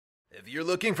If you're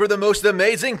looking for the most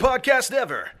amazing podcast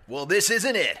ever, well, this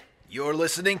isn't it. You're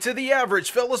listening to the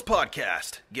Average Fellas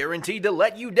Podcast, guaranteed to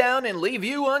let you down and leave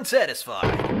you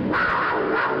unsatisfied.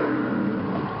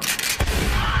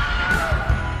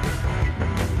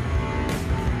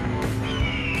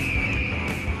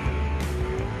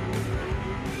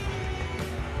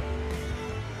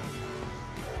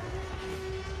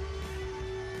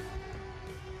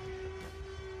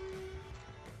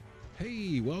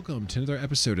 Hey, welcome to another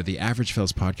episode of the Average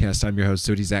Fellas Podcast. I'm your host,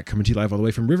 Zodi Zach, coming to you live all the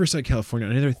way from Riverside, California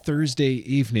on another Thursday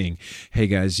evening. Hey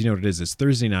guys, you know what it is. It's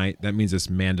Thursday night. That means it's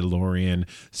Mandalorian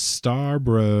Star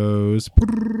Bros. Oh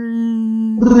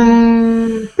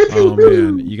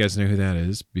man, you guys know who that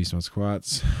is. Beast Mode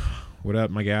Squats. What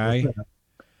up, my guy?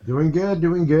 Doing good.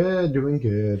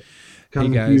 Hey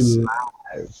guys,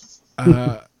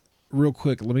 real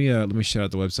quick, let me shout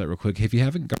out the website real quick.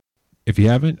 If you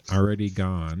haven't already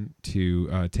gone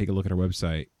to take a look at our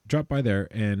website, drop by there,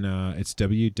 and it's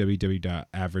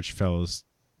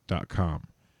www.averagefellas.com.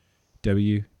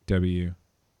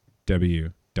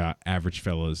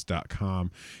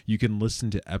 www.averagefellas.com. You can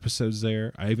listen to episodes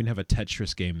there. I even have a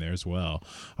Tetris game there as well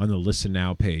on the Listen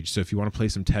Now page. So if you want to play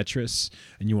some Tetris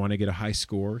and you want to get a high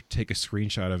score, take a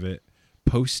screenshot of it,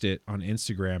 post it on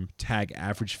Instagram, tag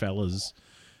Average Fellas,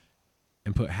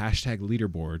 and put hashtag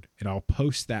leaderboard, and I'll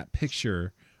post that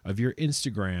picture of your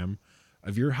Instagram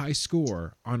of your high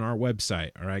score on our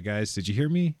website. All right, guys, did you hear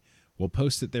me? We'll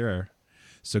post it there.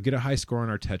 So get a high score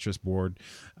on our Tetris board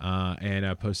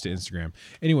and post to Instagram.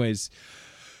 Anyways,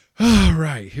 all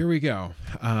right, here we go.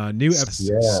 New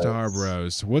episode of Star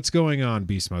Bros. What's going on,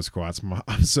 Beast Mode Squats?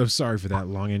 I'm so sorry for that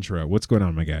long intro. What's going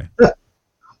on, my guy?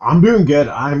 I'm doing good.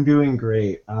 I'm doing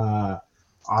great.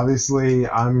 Obviously,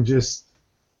 I'm just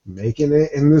making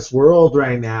it in this world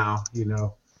right now. You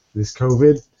know, this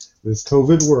COVID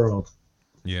world.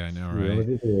 Yeah, I know, right? You know what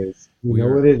it is. You know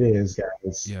what it is,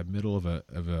 guys. Yeah, middle of a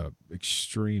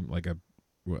extreme, like a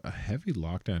heavy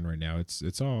lockdown right now.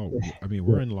 It's all. I mean,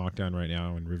 we're in lockdown right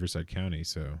now in Riverside County,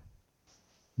 so.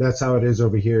 That's how it is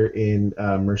over here in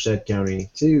Merced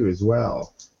County too, as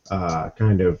well.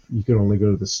 Kind of, you can only go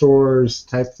to the stores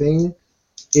type thing,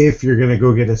 if you're gonna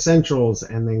go get essentials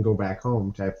and then go back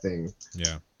home type thing.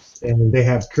 Yeah. And they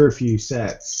have curfew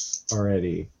sets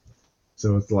already.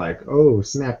 So it's like, oh,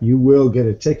 snap, you will get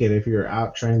a ticket if you're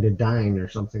out trying to dine or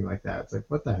something like that. It's like,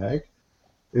 what the heck?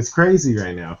 It's crazy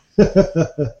right now.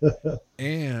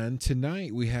 And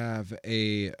tonight we have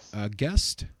a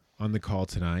guest on the call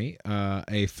tonight,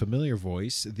 a familiar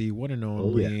voice, the one and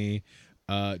only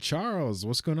Charles.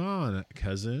 What's going on,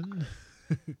 cousin?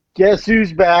 Guess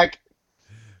who's back?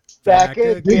 Back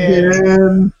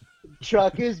again.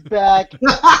 Chuck is back.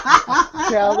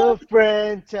 Tell a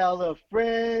friend, tell a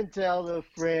friend, tell a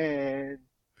friend.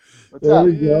 What's there up?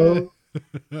 We go.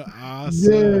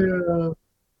 Awesome. Yeah.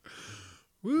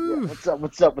 Woo. Yeah,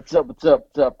 what's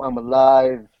up? I'm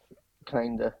alive,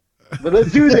 kinda. But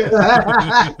let's do this.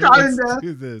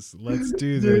 Let's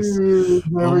do this.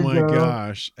 Oh my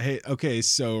gosh. Hey, okay,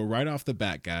 so right off the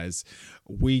bat, guys,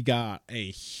 we got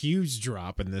a huge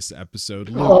drop in this episode.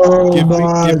 Luke, give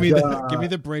me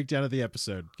the breakdown of the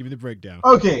episode. Give me the breakdown.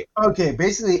 Okay.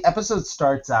 Basically, episode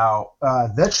starts out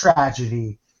the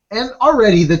tragedy, and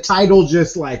already the title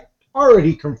just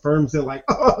already confirms it. Like,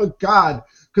 oh god,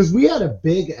 because we had a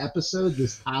big episode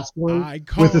this past one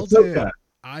with Ahsoka.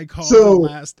 I called the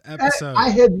last episode. I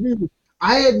had knew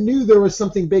there was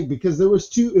something big because it was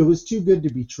too good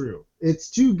to be true. It's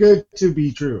too good to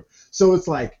be true. So it's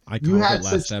like I called the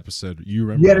last episode. You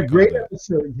remember? You had a great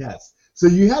episode, yes. So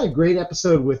you had a great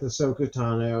episode with Ahsoka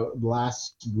Tano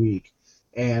last week,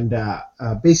 and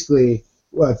basically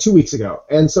 2 weeks ago.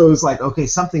 And so it was like, okay,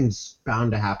 something's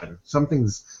bound to happen. So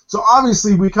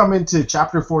obviously we come into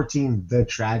chapter 14, the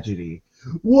tragedy.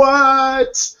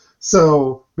 What?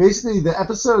 So basically, the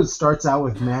episode starts out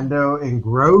with Mando and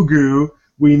Grogu.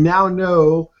 We now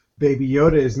know Baby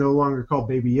Yoda is no longer called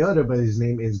Baby Yoda, but his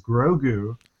name is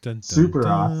Grogu. Dun, dun, Super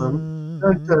dun. awesome.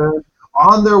 Dun, dun.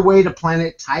 On their way to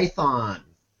planet Tython.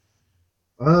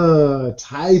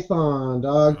 Tython,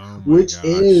 dog. Oh which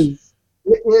gosh.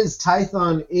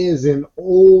 Tython is an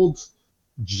old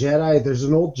Jedi. There's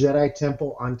an old Jedi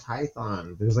temple on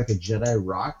Tython. There's like a Jedi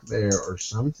rock there or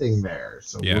something there.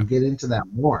 So we'll get into that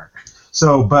more.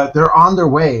 So, but they're on their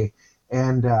way,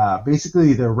 and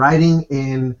basically they're riding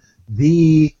in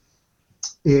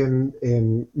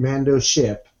Mando's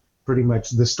ship, pretty much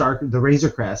the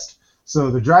Razor Crest. So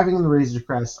they're driving in the Razor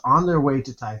Crest on their way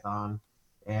to Tython,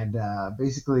 and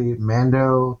basically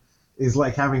Mando is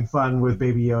like having fun with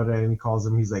Baby Yoda, and he calls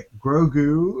him. He's like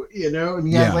Grogu, and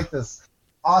he has like this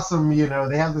awesome,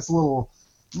 they have this little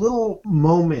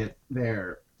moment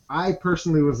there, I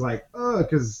personally was like, oh,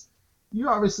 because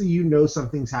you know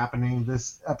something's happening.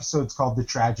 This episode's called The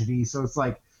Tragedy, so it's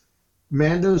like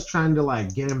Mando's trying to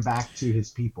like get him back to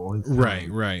his people.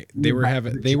 Right. They were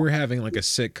having like a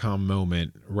sitcom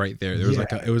moment right there. There was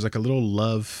it was like a little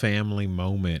love family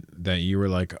moment that you were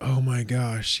like, oh my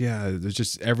gosh, yeah. There's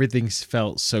just everything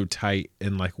felt so tight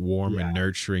and like warm and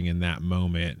nurturing in that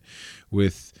moment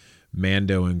with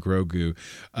Mando and Grogu.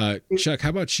 Chuck, how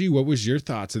about you? What was your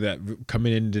thoughts of that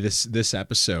coming into this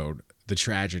episode, The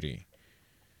Tragedy?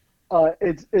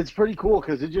 It's pretty cool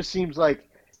because it just seems like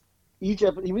each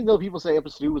episode, even though people say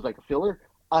episode 2 was like a filler,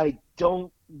 I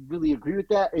don't really agree with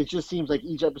that. It just seems like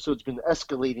each episode's been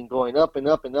escalating, going up and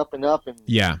up and up and up, and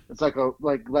it's like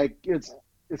it's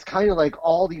kind of like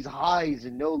all these highs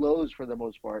and no lows for the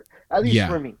most part, at least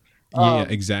for me.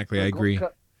 Exactly. I agree.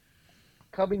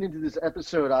 Coming into this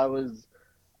episode, I was,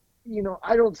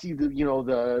 I don't see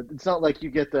it's not like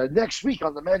you get the next week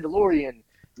on The Mandalorian,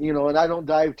 and I don't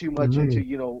dive too much into,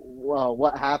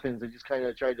 what happens. I just kind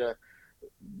of try to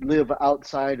live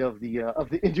outside of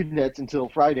the internet until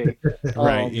Friday.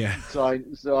 Right. Yeah. So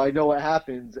I know what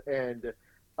happens, and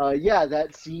that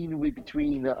scene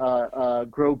between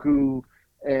Grogu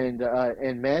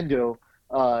and Mando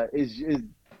is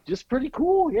just pretty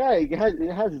cool. Yeah, it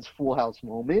has its Full House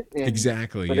moment. And,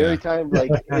 exactly. But every time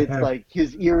it's like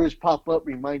his ears pop up,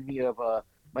 remind me of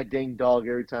my dang dog.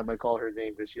 Every time I call her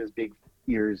name, because she has big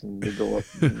ears and they go up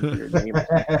and your name.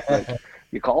 Like,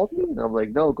 you called me, and I'm like,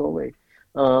 no, go away.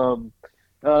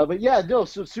 But yeah, no.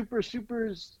 So super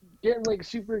getting like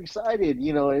super excited,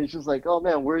 and it's just like, oh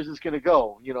man, where is this gonna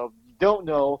go? You don't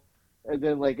know, and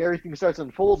then like everything starts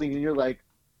unfolding, and you're like,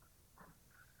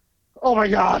 oh my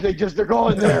god, they're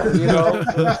going there,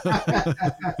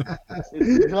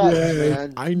 It's nuts,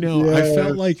 man. I know. Yeah. I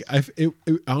felt like it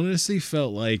honestly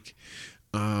felt like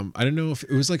I don't know if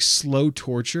it was like slow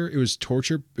torture. It was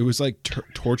torture. It was like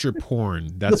torture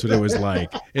porn. That's what it was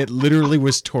like. It literally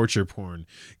was torture porn.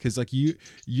 Because like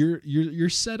you're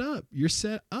set up. You're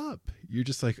set up. You're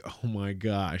just like, oh my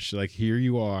gosh! Like here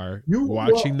you are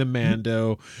watching the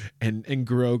Mando and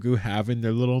Grogu having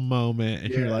their little moment,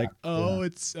 and you're like, oh,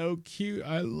 it's so cute.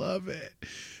 I love it.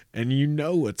 And you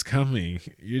know what's coming.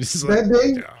 You're just like,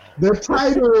 the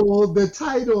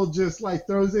title just like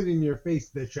throws it in your face.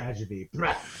 The Tragedy.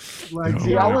 Like,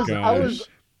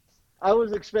 I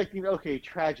was expecting, okay,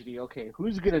 tragedy. Okay,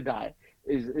 who's gonna die?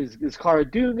 Is Cara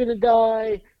Dune gonna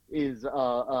die? Is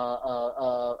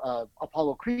Apollo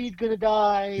Creed gonna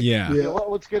die? Yeah.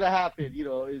 What's gonna happen?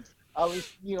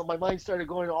 My mind started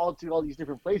going to all these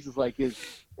different places. Like, is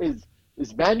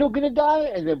Mando gonna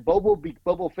die, and then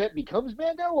Boba Fett becomes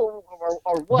Mando, or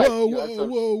what?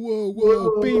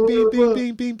 Whoa! Bing, bing, bing,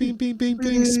 bing, bing, bing, bing, bing,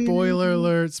 bing. Spoiler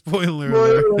alert! Look,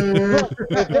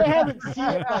 if they haven't seen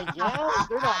it by now,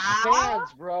 they're not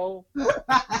fans, bro.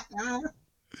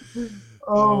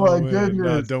 Oh my goodness!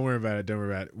 No, don't worry about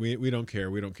it. We don't care.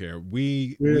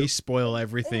 We spoil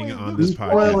everything on this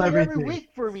podcast. Every week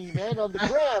for me, man, on the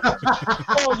gram.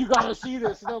 Oh, you gotta see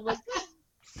this, and I'm like,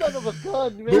 son of a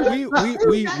gun, man. But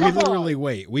we literally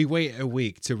wait. We wait a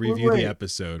week to review the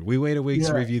episode. We wait a week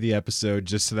to review the episode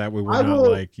just so that we're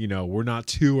not we're not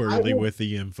too early with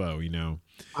the info,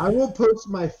 I will post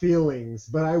my feelings,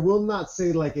 but I will not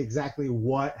say like exactly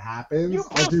what happens. You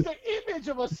post the image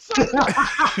of a sucker.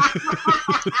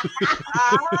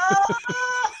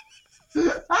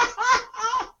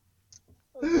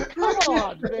 Come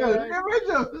on, man. The image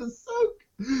of a sucker.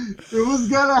 It was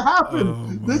gonna happen. Oh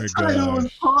the title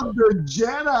was called The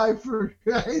Jedi, for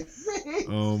Christ's sake.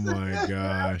 Oh my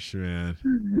gosh, man!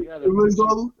 It was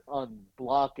on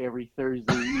block every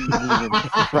Thursday evening and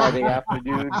Friday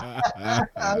afternoon. Oh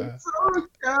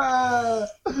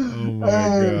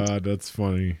my god, that's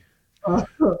funny.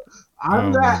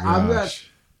 I'm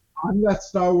that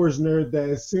Star Wars nerd that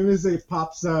as soon as it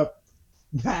pops up,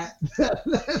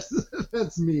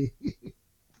 that's me.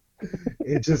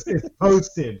 It's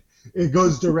posted. It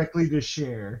goes directly to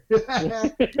share.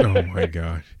 Oh my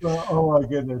gosh. Oh my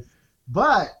goodness.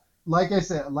 But like I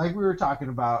said, like we were talking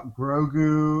about,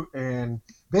 Grogu, and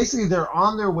basically they're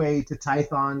on their way to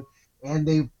Tython,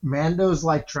 and Mando's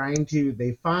like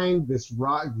they find these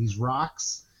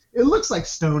rocks. It looks like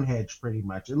Stonehenge pretty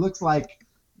much. It looks like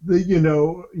you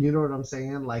know what I'm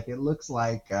saying? Like it looks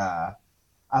like I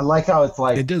like how it's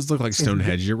like. It does look like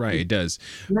Stonehenge. You're right. It does.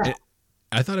 Yeah.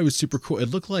 I thought it was super cool. It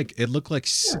looked like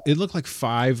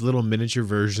 5 little miniature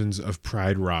versions of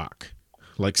Pride Rock,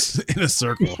 like in a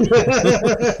circle.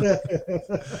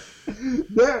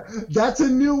 That's a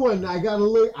new one. I gotta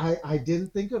look. I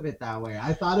didn't think of it that way.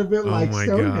 I thought of it like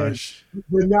Stonehenge.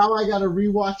 But now I gotta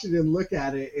rewatch it and look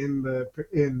at it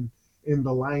in in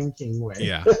the Lion King way.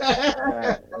 Yeah.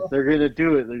 They're gonna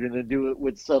do it. They're gonna do it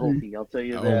with subtlety. I'll tell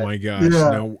you that. Oh my gosh! Yeah.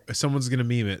 No, someone's gonna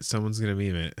meme it. Someone's gonna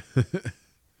meme it.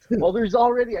 Well, there's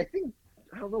already. I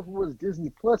don't know if it was Disney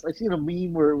Plus. I seen a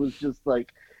meme where it was just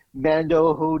like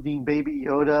Mando holding Baby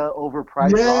Yoda over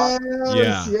Pride Rock.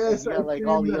 Yeah. Yes. You got like I've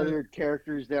all seen the that. other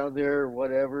characters down there or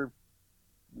whatever.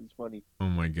 It's funny. Oh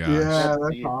my gosh! Yeah,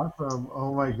 that's Yeah. awesome.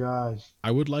 Oh my gosh.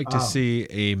 I would like to see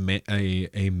a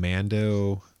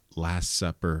Mando Last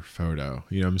Supper photo.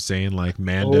 You know what I'm saying? Like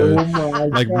Mando, Oh my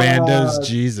like God. Mando's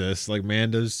Jesus, like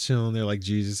Mando's chilling there like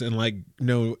Jesus, and like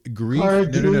no grief. Cara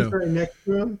No. Dune's right next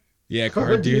to him. Yeah,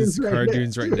 Cara Dune's Cara right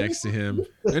Dune's next right next to him,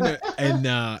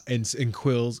 and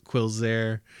Quill's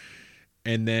there,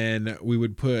 and then we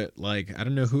would put like I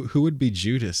don't know who would be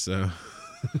Judas though.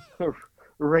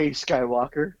 Ray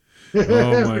Skywalker.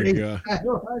 Oh my God,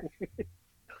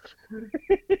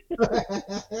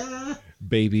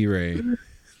 Baby Ray.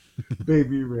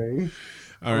 Baby Ray.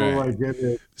 All right. Oh my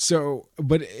goodness. So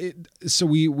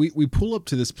we pull up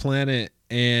to this planet,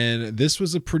 and this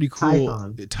was a pretty cool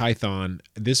Tython.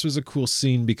 This was a cool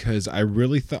scene because I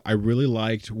really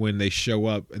liked when they show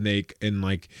up and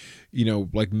like, you know,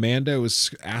 like Mando was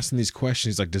asking these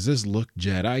questions. He's like, "Does this look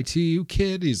Jedi to you,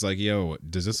 kid?" He's like, "Yo,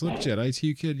 does this look Jedi to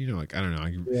you, kid?" You know, like I don't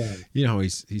know. Yeah. You know, he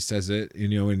says it. You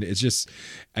know, and it's just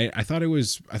I thought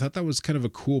that was kind of a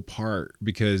cool part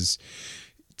because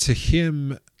to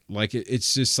him. Like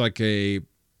it's just like I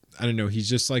don't know. He's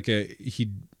just like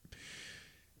he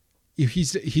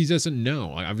doesn't know.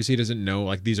 Like obviously he doesn't know.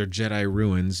 Like these are Jedi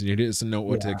ruins, and he doesn't know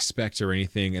what to expect or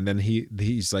anything. And then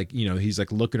he's like, you know, he's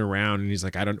like looking around, and he's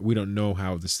like, we don't know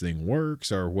how this thing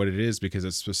works or what it is because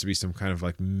it's supposed to be some kind of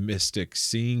like mystic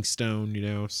seeing stone, you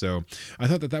know. So I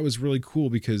thought that was really cool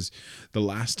because the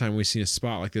last time we seen a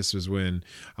spot like this was when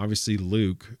obviously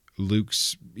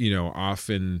Luke's, you know, off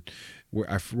in.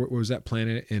 What was that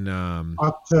planet in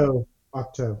Octo.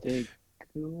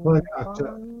 Planet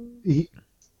Octo.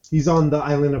 He's on the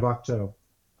island of Octo.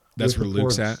 That's where with the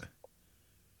Luke's corpse. at?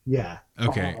 Yeah.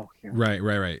 Okay. Oh, yeah.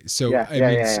 Right. So Yeah, I mean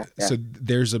yeah. so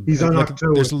there's He's on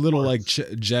Octo there's a with little corpse. like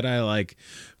Jedi like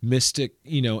mystic,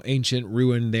 you know, ancient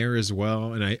ruin there as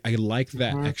well, and I like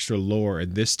that extra lore,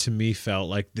 and this to me felt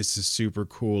like this is super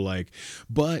cool, like,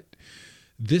 but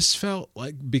this felt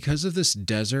like because of this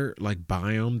desert like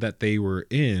biome that they were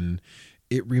in,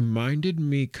 it reminded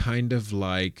me kind of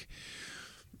like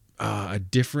a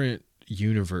different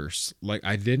universe. Like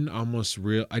I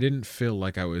didn't feel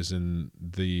like I was in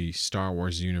the Star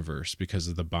Wars universe because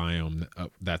of the biome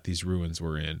that these ruins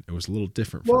were in. It was a little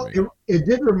different for me. It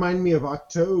did remind me of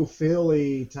Octo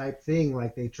Philly type thing.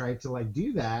 Like they tried to like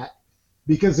do that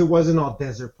because it wasn't all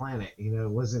desert planet. You know,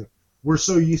 it wasn't. We're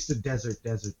so used to desert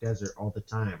all the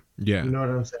time. Yeah. You know what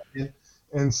I'm saying?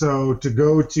 And so to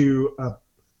go to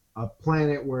a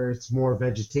planet where it's more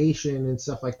vegetation and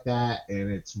stuff like that,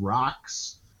 and it's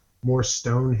rocks, more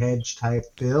Stonehenge type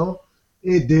feel,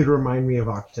 it did remind me of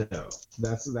Octo.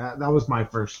 That was my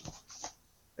first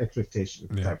expectation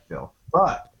type feel.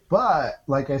 But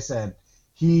like I said,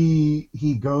 he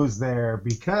goes there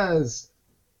because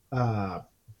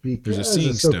there's a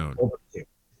seeing stone.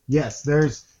 Yes,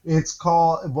 it's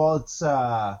called, well, it's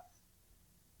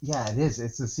yeah, it is.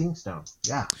 It's a seeing stone.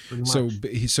 Yeah, pretty much.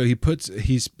 So he puts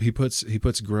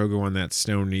Grogu on that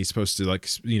stone, and he's supposed to, like,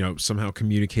 you know, somehow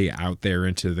communicate out there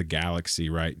into the galaxy,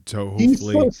 right? So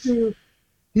hopefully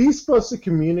he's supposed to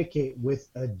communicate with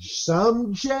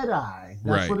some Jedi. That's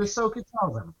Right. what Ahsoka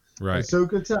tells him. right.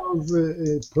 Ahsoka tells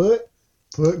put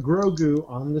Grogu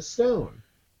on the stone,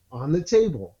 on the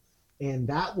table, and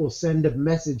that will send a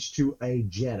message to a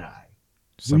Jedi.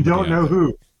 Somebody we don't know out there.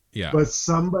 who. Yeah. But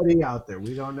somebody out there,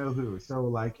 we don't know who. So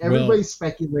like everybody's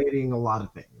speculating a lot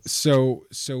of things. So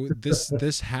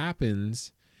this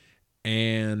happens,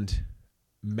 and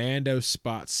Mando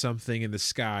spots something in the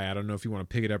sky. I don't know if you want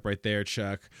to pick it up right there,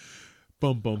 Chuck.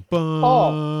 Boom, boom, boom.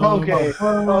 Oh, okay.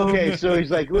 Okay, so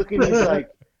he's like looking, he's like,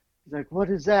 what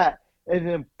is that? And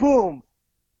then boom,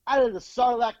 out of the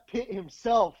Sarlacc pit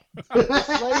himself, the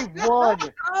Slave One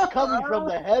coming from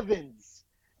the heavens.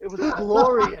 It was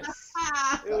glorious.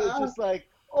 It was just like,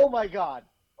 oh my god.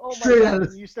 Oh my Straight god. out of-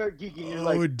 And you start geeking, you're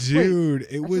Oh, like, dude,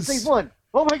 it that's was. the Slave One.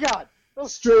 Oh my god.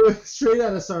 Straight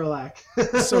out of Sarlacc.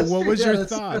 So what was Straight your out of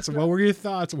thoughts? Sarlacc. What were your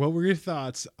thoughts? What were your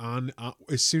thoughts on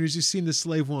as soon as you seen the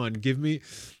Slave One? Give me,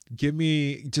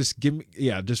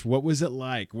 just what was it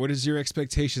like? What is your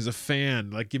expectations? A fan,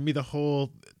 like, give me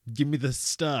the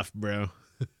stuff, bro.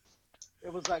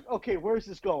 It was like, okay, where's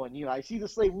this going? You know, I see the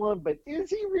Slave One, but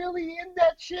is he really in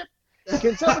that ship?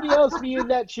 Can somebody else be in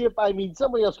that ship? I mean,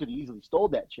 somebody else could have easily stole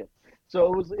that ship.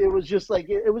 So it was just like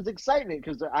it was excitement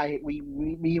because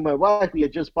me and my wife, we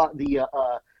had just bought the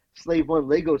Slave One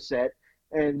Lego set,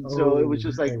 and so it was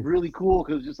just like really cool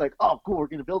because it was just like, oh, cool, we're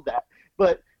gonna build that.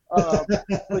 But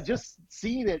but just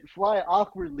seeing it fly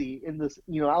awkwardly in this,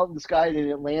 out in the sky, and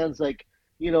it lands like,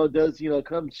 does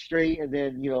come straight, and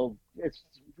then it's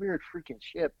a weird freaking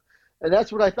ship, and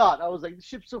that's what I thought. I was like, the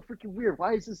ship's so freaking weird.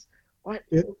 Why is this? Why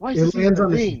is this lands even a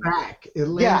on thing? its back. It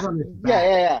lands on its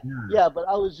back. Yeah. But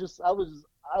I was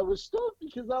stoked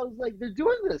because I was like, they're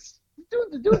doing this.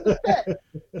 They're doing the bet.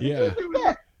 Yeah.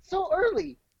 So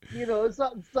early. It's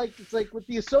not. It's like with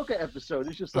the Ahsoka episode.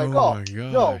 It's just like, my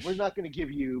no, gosh. we're not going to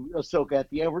give you Ahsoka at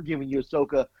the end. We're giving you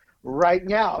Ahsoka right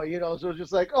now. So it's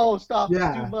just like, oh, stop, it's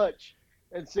too much.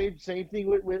 And same thing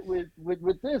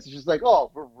with this. It's just like,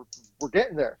 oh, we're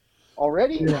getting there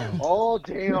already. Yeah. Oh,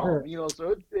 damn.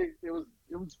 So it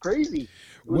was crazy.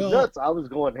 It was nuts. I was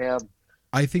going ham.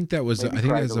 I think that was. Maybe I think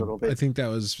cried that's. a little bit. I think that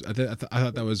was. I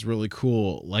thought that was really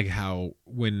cool. Like how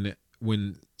when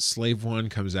Slave One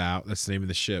comes out, that's the name of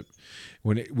the ship.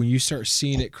 When you start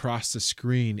seeing it cross the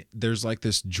screen, there's like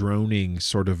this droning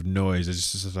sort of noise.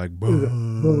 It's just like,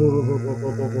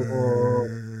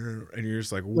 and you're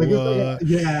just like, what?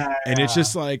 Yeah. And it's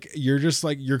just like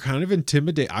you're kind of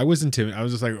intimidated. I was intimidated. I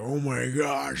was just like, oh my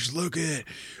gosh, look at it.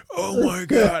 Oh my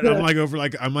god.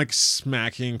 I'm like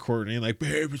smacking Courtney, like,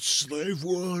 babe, it's Slave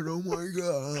One. Oh my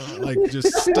god. Like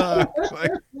just stuck.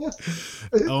 Like,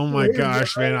 oh my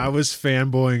gosh, man. I was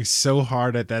fanboying so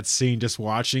hard at that scene, just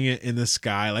watching it in the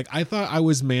sky. Like I thought I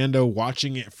was Mando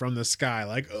watching it from the sky.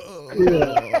 Like,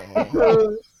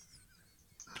 oh.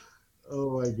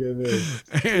 Oh my goodness.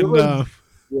 And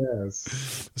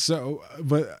yes. So,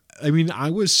 but I mean, I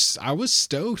was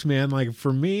stoked, man. Like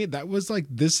for me, that was like,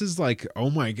 this is like, oh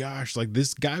my gosh, like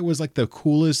this guy was like the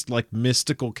coolest, like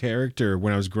mystical character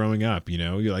when I was growing up.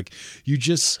 You're like, you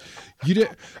did.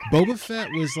 Boba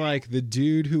Fett was like the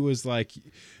dude who was like,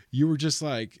 you were just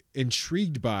like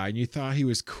intrigued by, and you thought he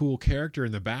was a cool character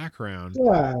in the background.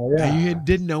 Yeah. And you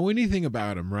didn't know anything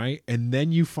about him, right? And then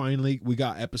we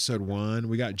got episode 1.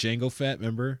 We got Jango Fett,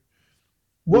 remember?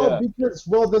 Well,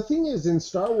 the thing is, in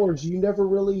Star Wars, you never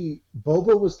really...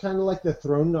 Boba was kind of like the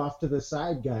thrown off to the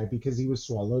side guy because he was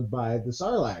swallowed by the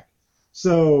Sarlacc.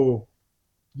 So,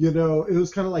 it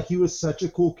was kind of like he was such a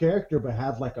cool character, but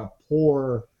had like a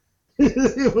poor...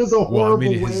 It was a horrible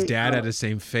way. His dad had the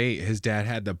same fate. His dad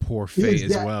had the poor fate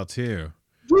as well, too.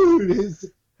 Dude,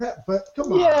 but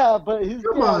come on. Yeah, but his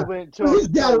dad went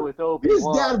toe with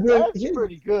Obi-Wan. That's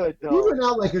pretty good, though. He went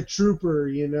out like a trooper,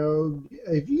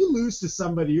 If you lose to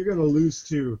somebody, you're going to lose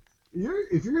to...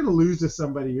 If you're going to lose to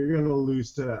somebody, you're going to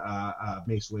lose to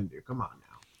Mace Windu. Come on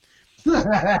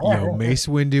now. Mace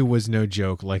Windu was no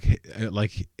joke. Like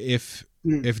if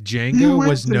Jango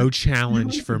was no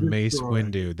challenge for Mace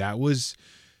Windu,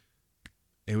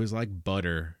 it was like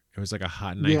butter. It was like a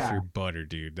hot knife through butter,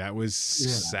 dude. That was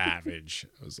savage.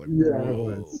 I was like,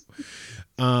 whoa.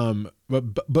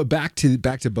 But back to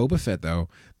Boba Fett though.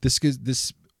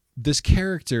 This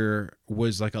character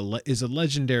was like is a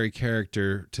legendary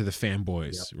character to the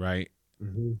fanboys, right?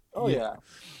 Mm-hmm. Oh yeah.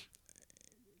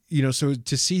 So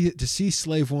to see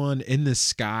Slave One in the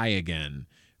sky again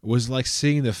was like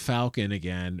seeing the Falcon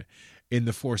again in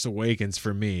The Force Awakens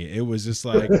for me. It was just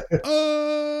like,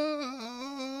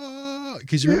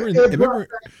 because you remember,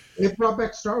 it brought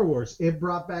back Star Wars.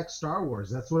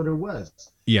 That's what it was.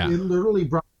 Yeah. It literally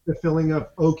brought the feeling of,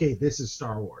 okay, this is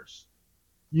Star Wars.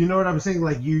 You know what I'm saying?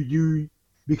 Like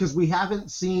because we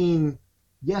haven't seen.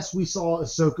 Yes, we saw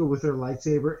Ahsoka with her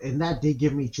lightsaber, and that did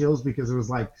give me chills because it was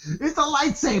like, it's a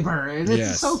lightsaber, and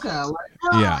it's Ahsoka. Like,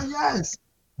 yes.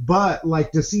 But,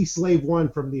 like, to see Slave One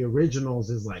from the originals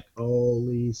is like,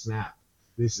 holy snap,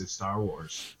 this is Star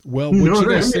Wars. Well, what you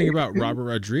guys think about Robert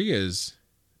Rodriguez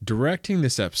directing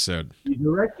this episode? He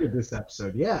directed this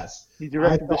episode, yes. He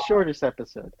directed the shortest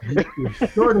episode.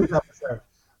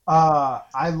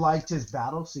 I liked his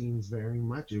battle scenes very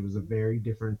much. It was a very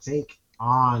different take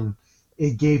on...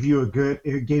 It gave you a good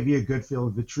feel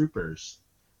of the troopers.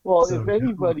 Well, if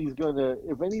anybody's gonna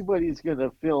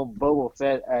film Boba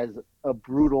Fett as a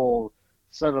brutal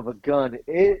son of a gun,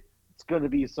 it's gonna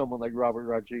be someone like Robert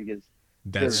Rodriguez.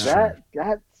 That's that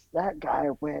guy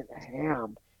went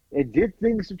ham and did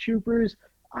things to troopers.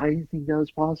 I didn't think that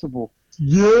was possible.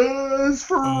 Yes,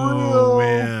 for real. Oh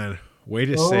man. Way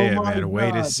to say it, man. God.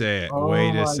 Way to say it.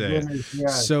 Way to say it.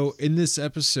 Yes. So in this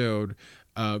episode,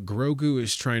 Grogu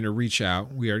is trying to reach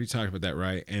out. We already talked about that,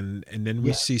 right? And then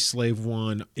we see Slave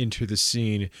One enter the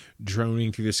scene,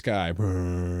 droning through the sky.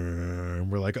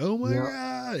 And we're like, oh my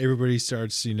god! Everybody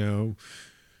starts,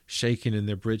 shaking in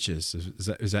their britches.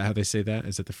 Is that how they say that?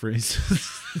 Is that the phrase?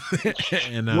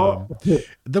 And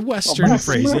the Western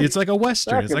phrase. It's like a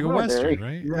Western. It's like a Western,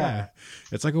 right? Yeah.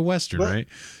 It's like a Western, right?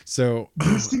 So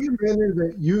you see him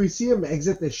you see him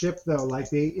exit the ship though, like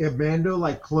Mando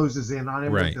like closes in on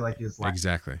him right. with like his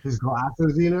exactly his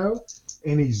glasses, you know,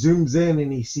 and he zooms in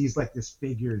and he sees like this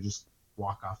figure just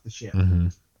walk off the ship. Mm-hmm.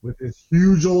 With this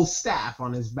huge old staff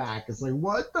on his back. It's like,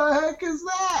 what the heck is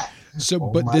that? So,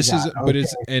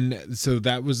 so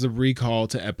that was the recall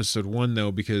to episode 1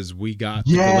 though, because we got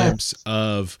the glimpse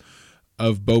of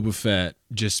Boba Fett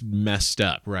just messed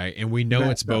up, right? And we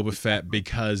know it's Boba Fett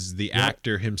because the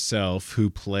actor himself who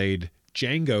played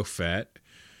Jango Fett,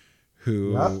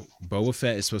 Boba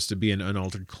Fett is supposed to be an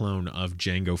unaltered clone of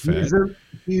Jango Fett.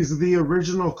 He's the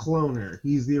original cloner.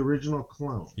 He's the original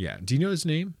clone. Yeah. Do you know his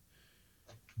name?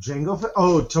 Jango Fett?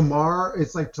 Oh, Tamara.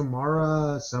 It's like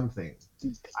Tamara something.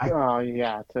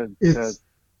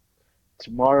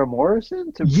 Tamara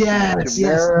Morrison? Tamara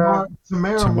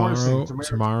Morrison.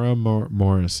 Tamara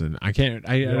Morrison. I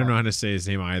don't know how to say his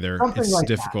name either. Something it's like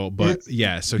difficult, that.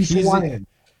 But so he's Hawaiian.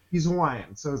 He's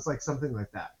Hawaiian, so it's like something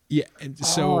like that. Yeah, and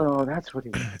so that's what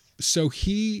he is. So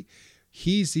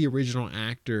he's the original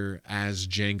actor as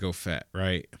Jango Fett,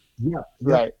 right? Yeah,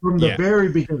 right. From the very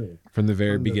beginning. From the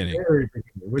very beginning.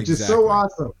 Which is so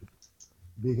awesome.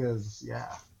 Because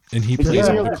and he plays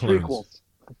all the clones.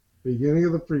 Beginning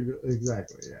of the prequel,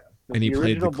 exactly, yeah. And he the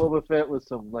played original Boba Fett was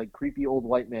some like creepy old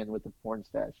white man with a porn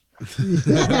stash.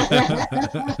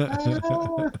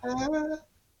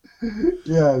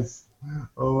 Yes.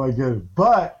 Oh my goodness.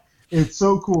 But it's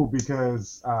so cool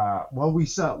because we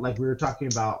saw, like we were talking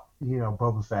about, you know,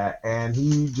 Boba Fett, and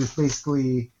he just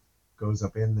basically goes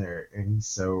up in there and he's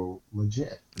so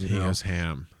legit. He goes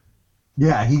ham.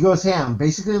 Yeah, he goes ham.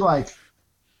 Basically like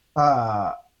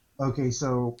okay,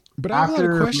 so but I have a lot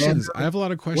of questions. I have a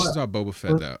lot of questions about Boba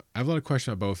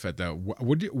Fett, though.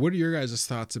 What are your guys'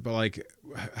 thoughts about, like,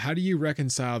 how do you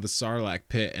reconcile the Sarlacc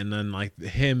pit and then like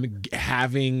him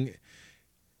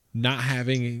not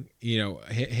having, you know,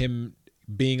 him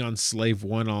being on Slave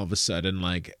One all of a sudden,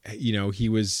 like, you know, he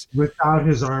was without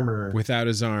his armor.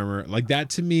 Like,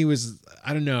 that to me was,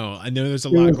 I don't know. I know there's a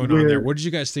lot going on there. What did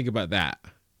you guys think about that?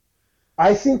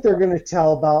 I think they're going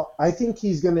to I think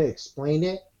he's going to explain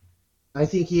it. I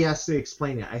think he has to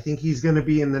explain it. I think he's going to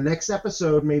be in the next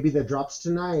episode, maybe that drops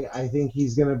tonight. I think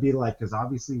he's going to be like, because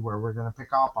obviously where we're going to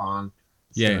pick up on,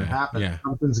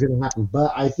 something's going to happen.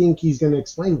 But I think he's going to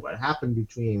explain what happened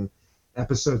between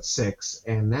episode 6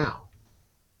 and now.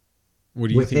 What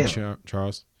do you think,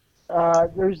 Charles?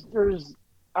 I've heard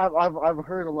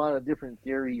a lot of different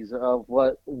theories of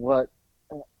what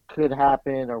could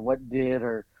happen or what did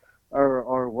or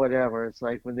whatever. It's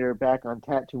like when they were back on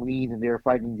Tatooine and they were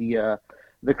fighting the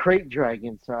crate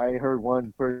dragons. I heard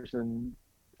one person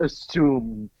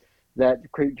assume that the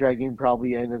crate dragon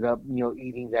probably ended up, you know,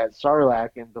 eating that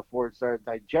Sarlacc, and before it started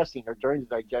digesting or during the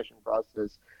digestion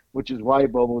process, which is why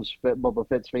Boba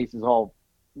Fett's face is all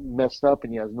messed up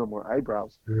and he has no more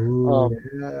eyebrows.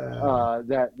 That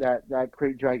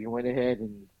crate dragon went ahead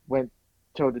and went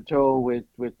toe to toe with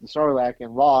the Sarlacc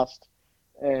and lost,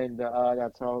 and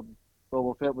that's how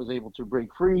Boba Fett was able to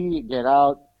break free and get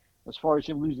out. As far as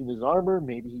him losing his armor,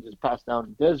 maybe he just passed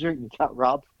down the desert and got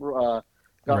robbed for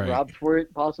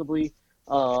it, possibly.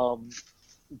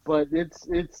 But it's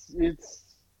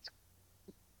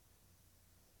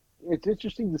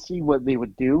interesting to see what they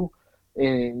would do.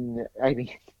 And I mean,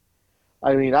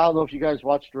 I don't know if you guys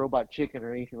watched Robot Chicken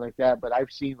or anything like that, but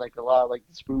I've seen like a lot of like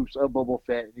spoofs of Boba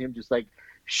Fett and him just like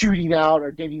shooting out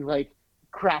or getting like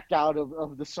cracked out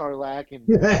of the Sarlacc and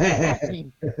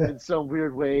in some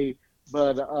weird way.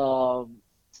 But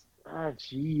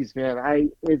jeez, man,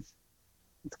 it's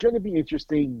going to be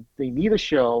interesting. They need a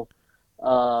show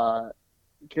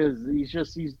because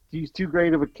he's too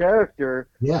great of a character.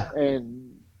 Yeah,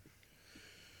 and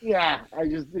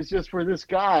it's just for this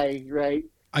guy, right?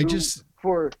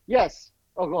 Yes.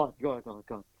 Oh, go on.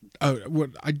 Oh,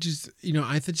 what I just, you know,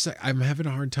 I'm having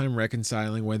a hard time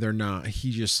reconciling whether or not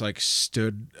he just like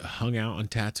hung out on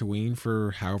Tatooine for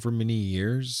however many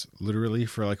years, literally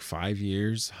for like 5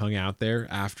 years, hung out there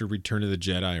after Return of the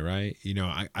Jedi, right? You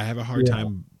know, I have a hard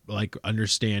time like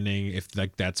understanding if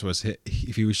like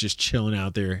if he was just chilling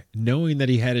out there, knowing that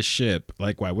he had a ship.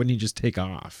 Like, why wouldn't he just take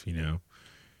off? You know.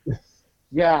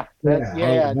 I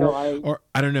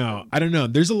don't know.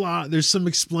 There's some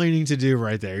explaining to do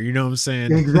right there. You know what I'm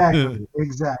saying? Exactly.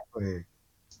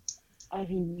 I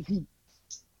mean, he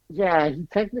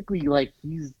technically like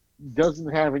doesn't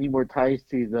have any more ties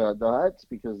to the Hutts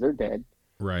because they're dead.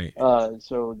 Right.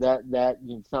 So that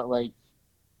it's not like,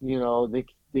 you know,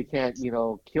 they can't,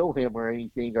 kill him or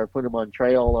anything or put him on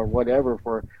trial or whatever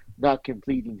for not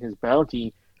completing his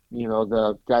bounty.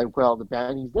 The guy who put out the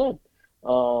bounty, he's dead.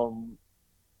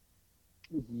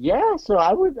 Yeah, so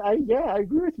I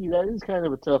agree with you. That is kind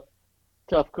of a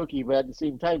tough cookie, but at the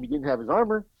same time, he didn't have his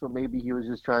armor, so maybe he was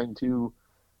just trying to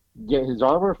get his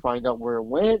armor, find out where it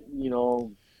went.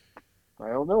 I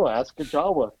don't know. Ask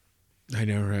Kajawa. I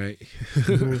know, right?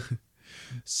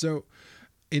 So,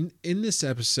 in this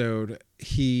episode,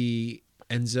 he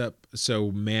ends up.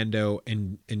 So Mando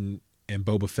and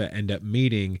Boba Fett end up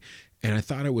meeting, and I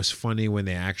thought it was funny when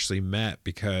they actually met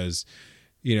because,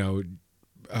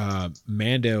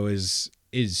 Mando is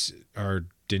or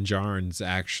Din Djarin's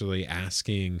actually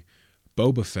asking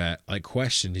Boba Fett like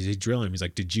questions. He's drilling him. He's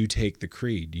like, "Did you take the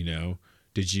creed?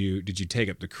 Did you take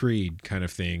up the creed?" kind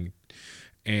of thing.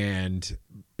 And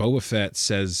Boba Fett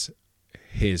says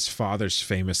his father's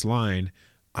famous line,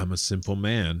 "I'm a simple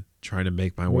man trying to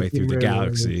make my way through the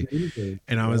galaxy."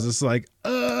 And I was just like,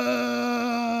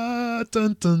 dun,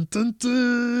 dun, dun, dun,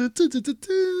 dun, dun, dun,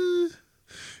 dun.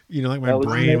 Like my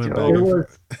brain went back.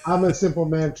 I'm a simple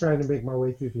man trying to make my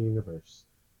way through the universe.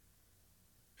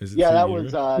 That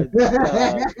was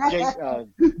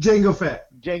Jango Fett.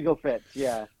 Jango Fett,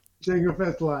 yeah. Jango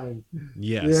Fett's line.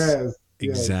 Yes.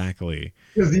 Exactly.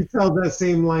 Because he tells that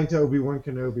same line to Obi-Wan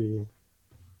Kenobi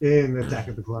in Attack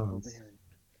of the Clones.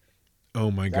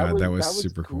 Oh my God, that was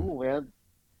super cool, man.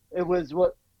 It was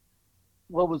what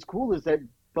was cool is that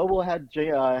Boba had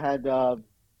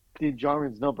Din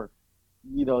Djarin's number.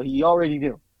 He already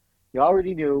knew. He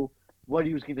already knew what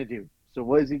he was going to do. So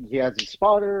what is he? He has his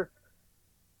spotter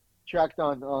tracked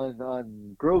on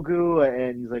Grogu,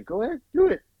 and he's like, "Go ahead, do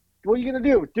it. What are you going to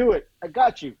do? Do it. I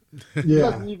got you.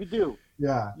 Yeah. Nothing you can do.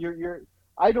 Yeah. You're.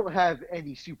 I don't have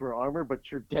any super armor,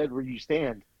 but you're dead where you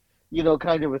stand.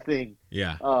 Kind of a thing.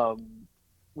 Yeah.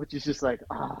 Which is just like,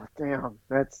 damn,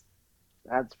 that's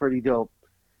pretty dope.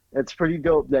 It's pretty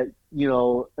dope that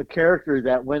a character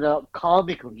that went out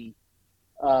comically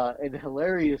and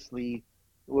hilariously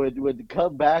would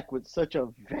come back with such a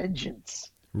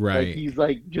vengeance. Right. Like he's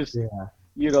like just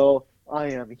I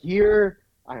am here.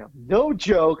 I am no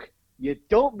joke. You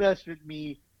don't mess with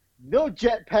me. No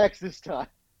jetpacks this time.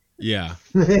 Yeah.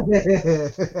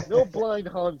 No blind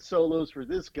Han Solos for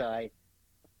this guy.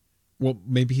 Well,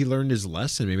 maybe he learned his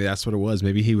lesson. Maybe that's what it was.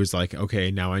 Maybe he was like, okay,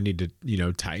 now I need to,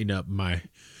 tighten up my,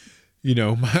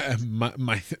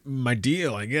 my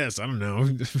deal, I guess. I don't know.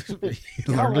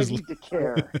 Now I need to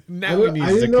care. Now he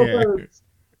needs to care.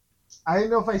 I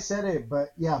didn't know if I said it,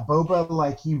 but yeah,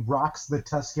 Boba, he rocks the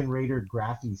Tusken Raider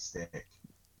graphy stick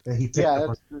that he picked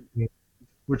up,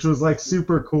 which was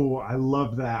super cool. I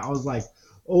loved that. I was like,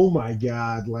 oh my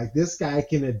God, this guy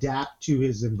can adapt to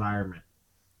his environment.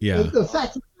 Yeah. The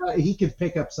fact that he could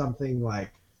pick up something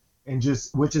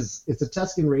it's a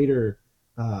Tusken Raider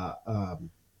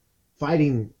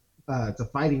fighting, it's a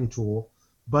fighting tool,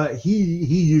 but he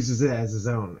uses it as his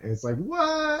own. And it's like,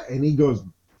 what? And he goes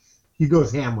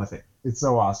ham with it. It's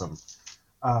so awesome.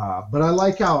 But I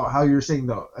like how you're saying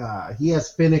though, he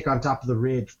has Finnick on top of the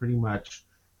ridge pretty much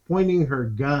pointing her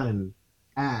gun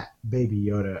at Baby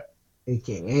Yoda,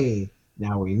 aka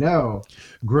now we know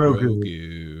Grogu,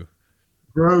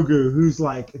 who's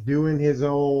doing his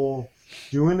own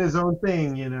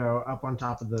thing, up on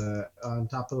top of the.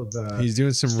 He's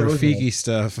doing some Rafiki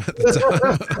stuff at the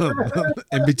top,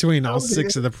 in between all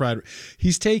six of the Pride.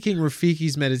 He's taking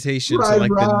Rafiki's meditation to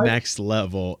the next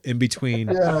level in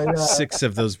between six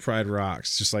of those Pride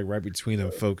rocks, just right between them,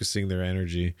 focusing their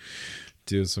energy,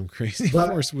 doing some crazy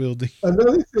force wielding.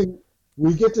 Another thing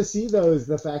we get to see though is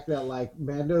the fact that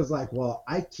Mando's well,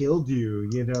 I killed you.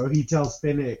 He tells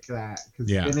Finnick that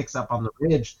because Finnick's up on the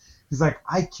ridge. He's like,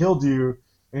 I killed you,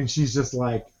 and she's just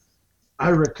like, I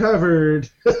recovered.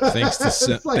 Thanks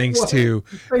to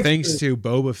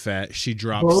Boba Fett, she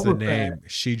drops the name.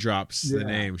 She drops the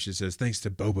name. She says, thanks to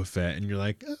Boba Fett, and you're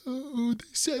like, oh, they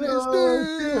said his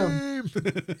name.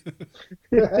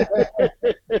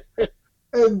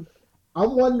 And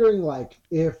I'm wondering,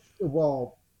 if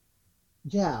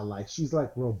she's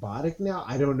robotic now.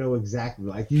 I don't know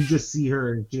exactly. You just see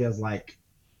her, and she has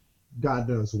God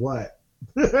knows what.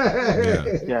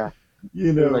 Yeah.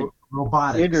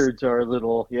 Robotics. Innards are a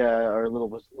little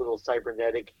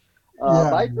cybernetic.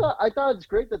 I thought it's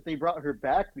great that they brought her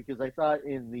back because I thought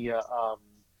in the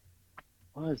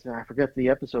I forget the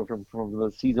episode from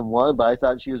the season 1, but I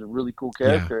thought she was a really cool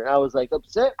character, and I was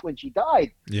upset when she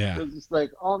died. Yeah, it was just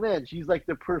oh man, she's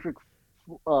the perfect,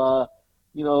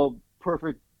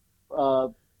 perfect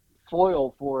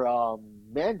foil for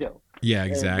Mando. Yeah,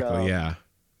 exactly. And,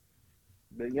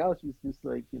 but now she's just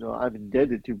like, I'm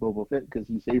indebted to Boba Fett because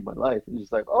he saved my life. And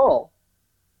she's like, oh,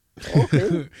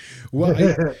 okay. Well,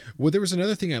 there was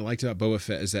another thing I liked about Boba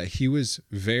Fett is that he was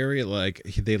very like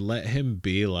they let him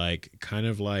be like kind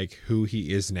of like who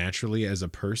he is naturally as a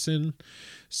person.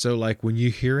 So like when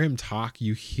you hear him talk,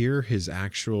 you hear his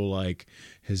actual like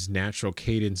his natural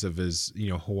cadence of his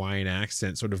Hawaiian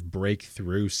accent sort of break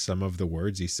through some of the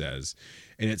words he says,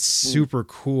 and it's super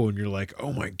cool. And you're like,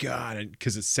 oh my god,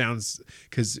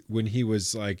 because when he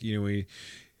was like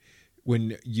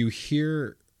when you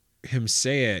hear him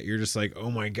say it, you're just like,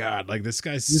 oh my god, like this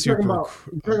guy's you're talking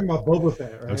about Boba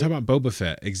Fett, right? I'm talking about Boba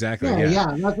Fett, exactly.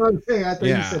 Yeah, that's what I'm saying. I thought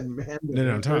you said Mando.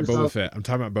 No, I'm talking about Boba Fett. I'm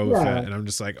talking about Boba Fett, and I'm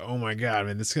just like, oh my god,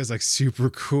 man, this guy's like super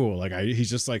cool. Like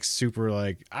he's just like super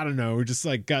like I don't know, just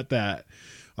like got that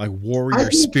like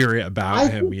warrior spirit about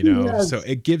him, So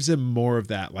it gives him more of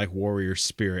that like warrior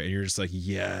spirit, and you're just like,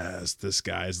 yes, this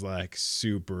guy's like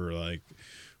super like.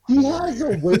 He has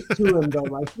a weight to him though,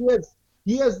 like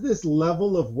he has this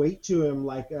level of weight to him,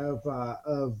 like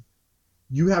of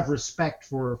you have respect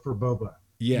for Boba.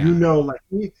 Yeah, like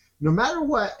no matter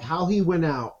how he went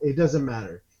out, it doesn't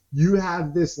matter. You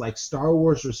have this like Star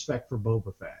Wars respect for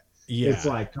Boba Fett. Yeah, it's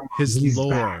like come on, his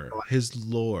lore, back. His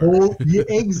lore. Yeah,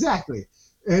 exactly.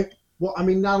 Well, I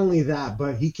mean, not only that,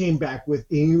 but he came back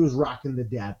he was rocking the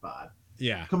dad bod.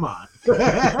 Yeah, come on.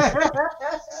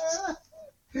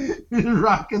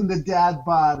 Rocking the dad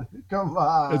bod. Come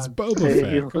on. It's Boba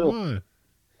Fett. Come on.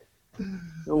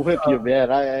 He'll whip you,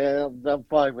 man. I'm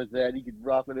fine with that. He can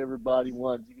rock whatever body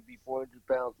wants. He can be 400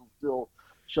 pounds and still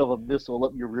shove a missile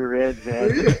up your rear end, man.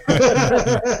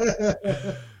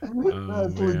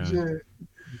 That's legit.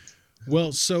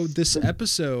 Well, so as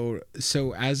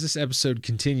this episode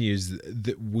continues,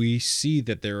 that we see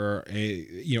that there are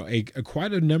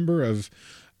quite a number of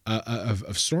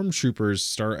stormtroopers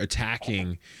start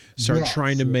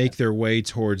trying to make their way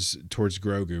towards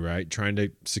Grogu, right? Trying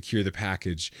to secure the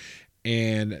package.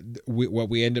 And what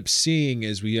we end up seeing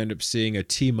is a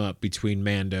team up between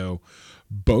Mando,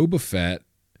 Boba Fett,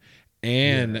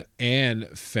 and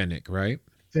Fennec, right?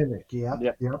 Fennec, yeah.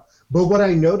 But what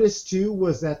I noticed too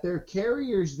was that their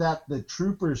carriers that the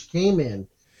troopers came in,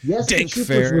 yes, Dank the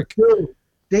troopers were still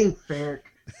Dank Ferrick.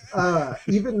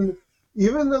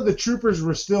 Even though the troopers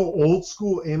were still old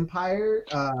school Empire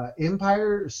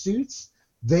suits,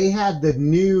 they had the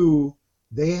new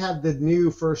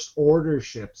First Order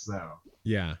ships though.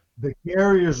 Yeah. The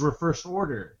carriers were First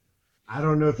Order. I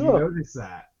don't know if you noticed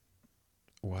that.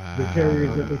 Wow. The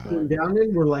carriers that they came down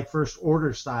in were like First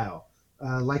Order style,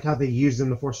 like how they used in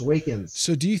The Force Awakens.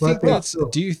 So do you think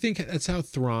that's how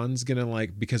Thrawn's gonna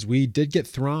like? Because we did get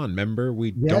Thrawn. Remember,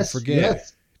 don't forget.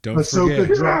 Yes. Ahsoka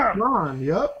dropped on.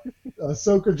 Yep.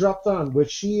 Ahsoka dropped on,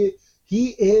 which he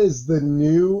is the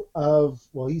new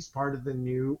he's part of the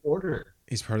new order.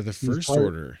 He's part of the First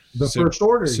Order. First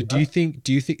Order. So do you think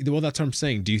well, that's what I'm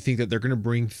saying. Do you think that they're going to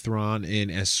bring Thrawn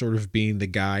in as sort of being the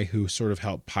guy who sort of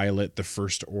helped pilot the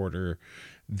First Order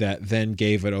that then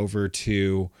gave it over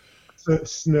to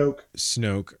Snoke,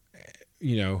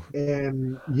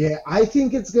 And yeah, I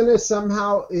think it's going to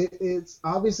somehow it's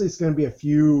obviously it's going to be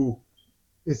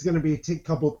it's going to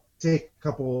take a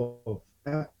couple of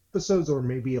episodes or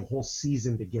maybe a whole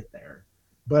season to get there.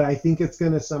 But I think it's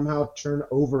going to somehow turn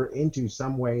over into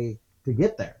some way to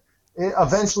get there.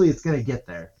 Eventually, it's going to get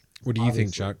there. What do you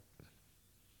think, Chuck?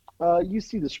 You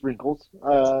see the sprinkles.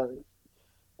 I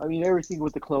mean, everything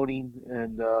with the cloning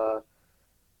and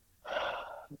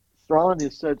Thrawn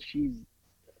is he's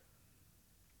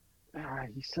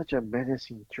such a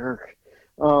menacing jerk.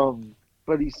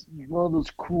 But he's one of those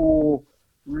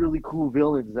really cool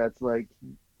villains that's like,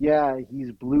 yeah,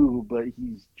 he's blue, but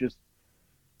he's just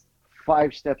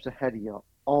 5 steps ahead of you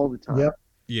all the time. Yep.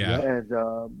 Yeah. And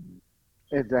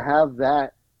to have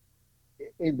that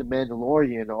in the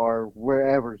Mandalorian or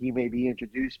wherever he may be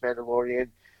introduced, Mandalorian,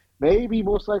 maybe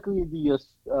most likely in the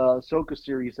Ahsoka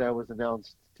series that was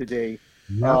announced today.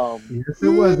 Yep. Yes, it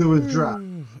was dropped.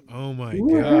 Oh my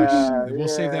gosh. We'll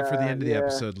save that for the end of the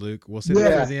episode, Luke. We'll save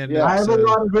that for the end of the episode. I have a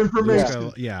lot of information.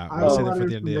 We'll save that for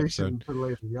the end of the episode.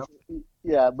 Yep.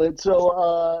 Yeah,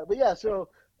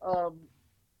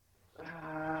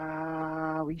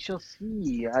 we shall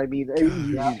see. I mean,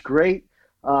 he's great.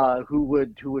 Who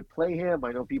would play him?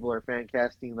 I know people are fan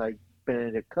casting like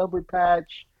Benedict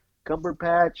Cumberbatch,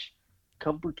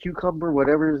 Cucumber,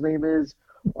 whatever his name is,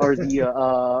 or the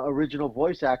original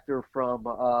voice actor from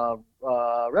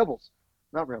Rebels.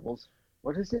 Not Rebels.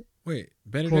 What is it? Wait,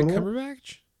 Benedict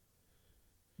Cumberbatch?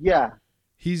 Yeah.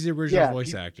 He's the original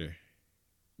voice actor.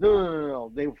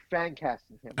 No. They were fan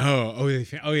casting him.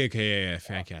 Okay,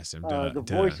 fan cast him. The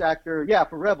voice actor,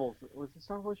 for Rebels. Was it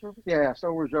Star Wars Rebels? Yeah,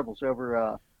 Star Wars Rebels.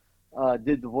 Whoever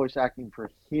did the voice acting for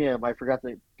him, I forgot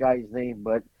the guy's name,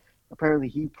 but apparently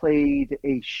he played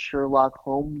a Sherlock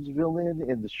Holmes villain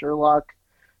in the Sherlock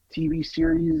TV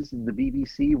series in the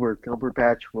BBC, where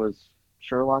Cumberbatch was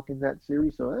Sherlock in that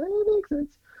series. So it makes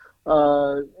sense.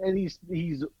 And he's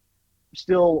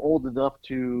still old enough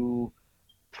to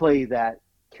play that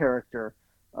character.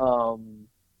 But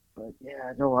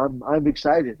yeah, no, I'm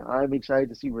excited. I'm excited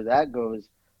to see where that goes,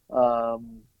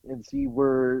 and see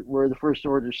where the First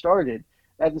Order started.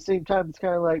 At the same time, it's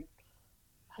kind of like,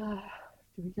 do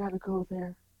we gotta go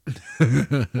there?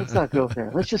 Let's not go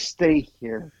there. Let's just stay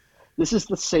here. This is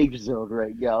the safe zone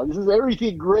right now. This is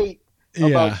everything great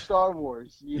about Star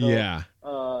Wars. Yeah.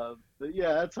 But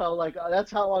yeah, that's how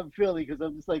I'm feeling, because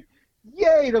I'm just like,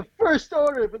 yay, the First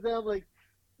Order. But then I'm like,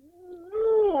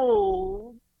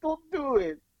 no, don't do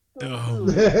it. Oh.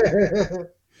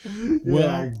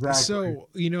 Yeah, exactly. So,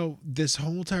 this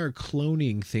whole entire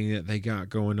cloning thing that they got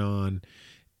going on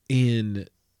in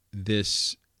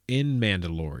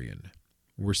Mandalorian,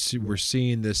 we're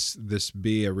seeing this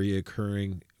be a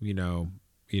reoccurring,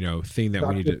 thing that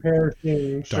we need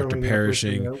to. Dr.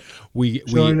 Perishing,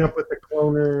 showing up with the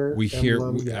cloner. We hear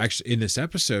actually in this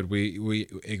episode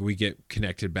we get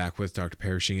connected back with Dr.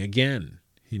 Perishing again.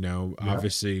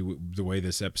 Obviously the way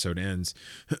this episode ends.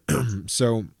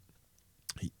 So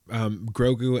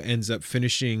Grogu ends up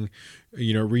finishing,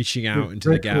 reaching out into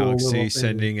the galaxy,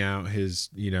 sending out his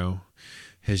Jedi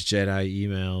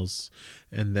emails,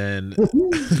 and then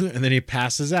and then he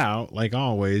passes out like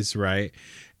always, right?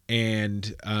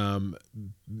 And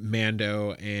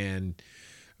Mando and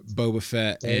Boba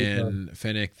Fett and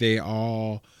Fennec, they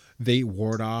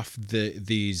ward off the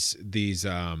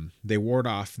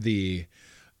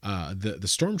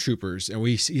stormtroopers, and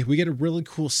we get a really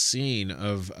cool scene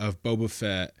of Boba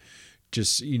Fett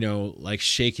just like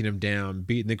shaking him down,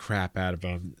 beating the crap out of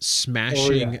him,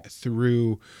 smashing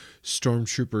through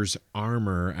stormtroopers'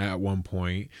 armor at one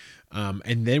point,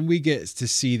 and then we get to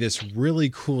see this really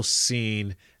cool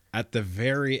scene at the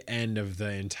very end of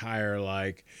the entire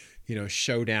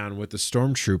showdown with the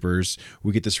stormtroopers.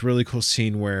 We get this really cool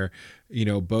scene where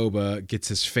Boba gets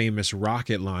his famous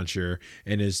rocket launcher,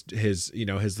 and his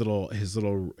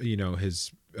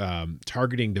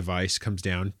targeting device comes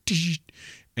down,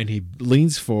 and he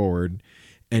leans forward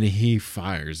and he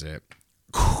fires it.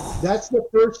 That's the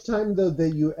first time though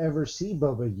that you ever see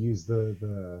Boba use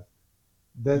the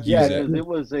because it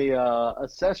was a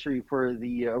accessory for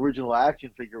the original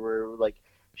action figure where it would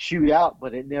shoot out,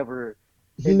 but it never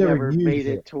made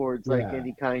it towards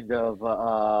any kind of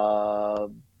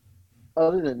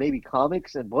other than maybe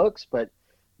comics and books, but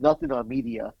nothing on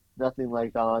media, nothing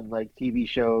on TV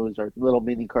shows or little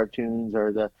mini cartoons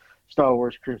or the Star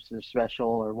Wars Christmas special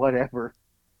or whatever.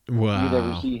 Wow. You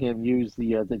never see him use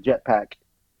the jetpack,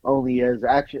 only as an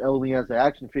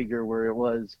action figure where it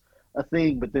was a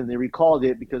thing, but then they recalled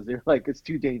it because they're like, it's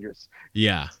too dangerous.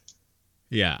 Yeah,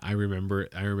 I remember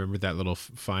that little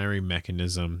firing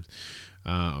mechanism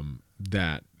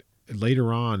that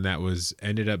later on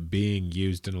ended up being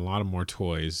used in a lot of more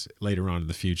toys later on in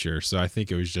the future. So I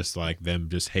think it was just like them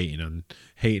just hating on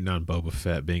Boba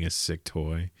Fett being a sick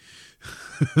toy.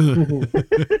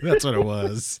 That's what it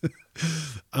was.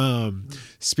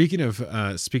 Speaking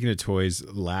of toys,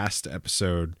 last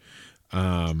episode,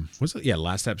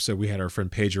 last episode we had our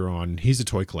friend Pedro on. He's a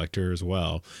toy collector as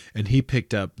well, and he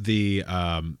picked up the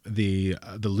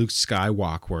Luke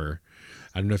Skywalker.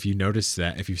 I don't know if you noticed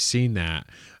that, if you've seen that.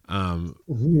 Mark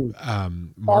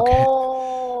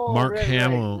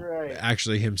Hamill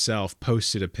actually himself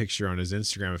posted a picture on his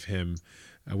Instagram of him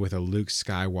with a Luke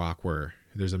Skywalker.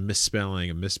 There's a misspelling,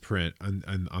 a misprint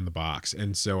on the box.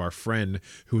 And so our friend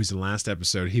who was in the last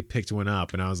episode, he picked one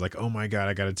up, and I was like, oh my God,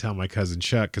 I got to tell my cousin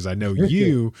Chuck, because I know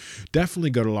you definitely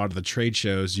go to a lot of the trade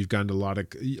shows. You've gone to a lot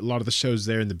of the shows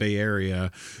there in the Bay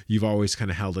Area. You've always kind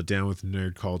of held it down with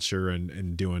nerd culture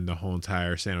and doing the whole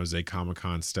entire San Jose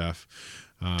Comic-Con stuff.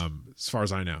 As far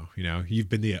as I know, you've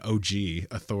been the OG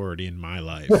authority in my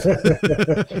life.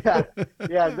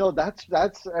 No,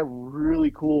 that's a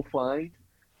really cool find.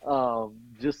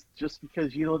 Just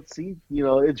because you don't see,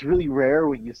 it's really rare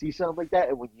when you see something like that,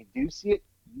 and when you do see it,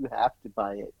 you have to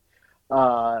buy it.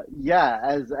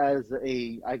 As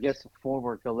a, I guess, a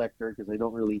former collector, because I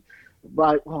don't really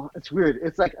buy. Well, it's weird.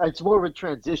 It's like it's more of a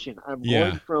transition. I'm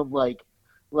going from like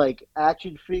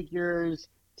action figures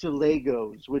to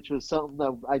Legos, which was something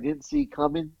that I didn't see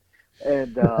coming.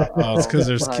 And Oh, it's because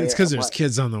there's my-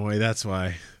 kids on the way. That's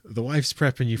why the wife's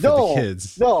prepping you for the No,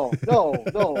 kids. no, no,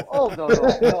 no. Oh,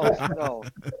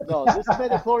 no. This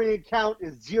midichlorian count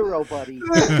is 0, buddy.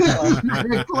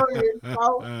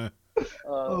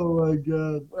 Oh my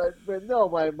god. But no,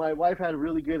 my wife had a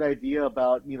really good idea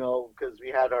about, because we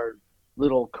had our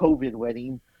little COVID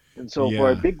wedding. And so for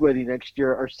our Yeah. big wedding next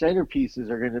year, our centerpieces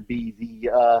are going to be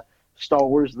the Star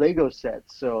Wars Lego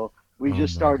sets. So we Oh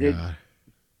just my started God.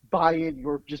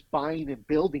 buying and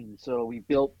building. So we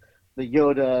built the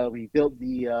Yoda, we built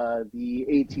the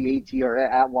AT-AT or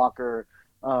Atwalker.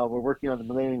 We're working on the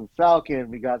Millennium Falcon.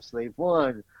 We got Slave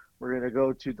One. We're gonna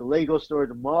go to the Lego store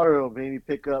tomorrow. Maybe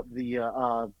pick up the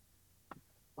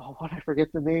I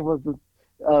forget the name of the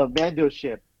Mando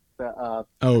ship. Razor Got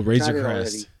it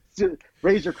Crest. already.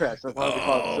 Razor Crest. That's what we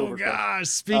call it. Oh Silver Crest. gosh!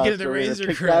 Speaking of the So we're gonna Razor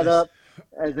pick Crest, that up,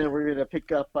 and then we're gonna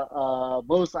pick up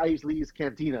Mos Eisley's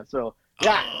Cantina. So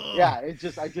yeah, Oh. yeah. I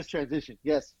just transitioned.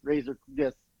 Yes, Razor.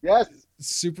 Yes.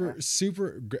 super.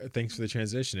 Thanks for the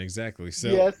transition. Exactly. So,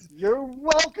 Yes, you're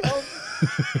welcome.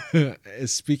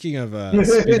 speaking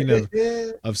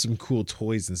of some cool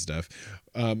toys and stuff,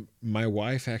 my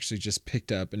wife actually just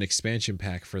picked up an expansion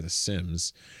pack for The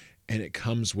Sims, and it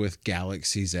comes with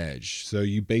Galaxy's Edge. So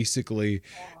you basically,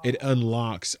 it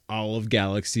unlocks all of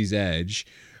Galaxy's Edge,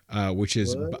 which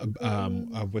is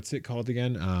what's it called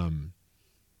again?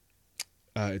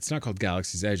 It's not called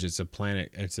Galaxy's Edge. It's a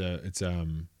planet.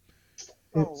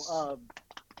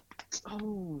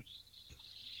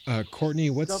 Courtney,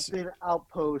 what's something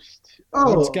outpost?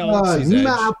 What's Galaxy's Nima Edge?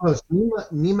 Outpost.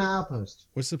 Nima Outpost.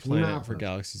 what's the planet Outpost. for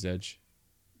Galaxy's Edge?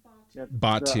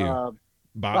 Batu. Batu.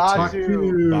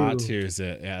 Batu. Batu is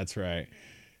it? Yeah, that's right.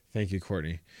 Thank you,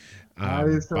 Courtney. That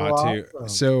is so Batu. awesome.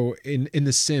 So in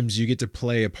The Sims, you get to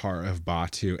play a part of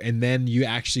Batu, and then you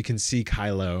actually can see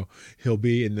Kylo. He'll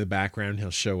be in the background.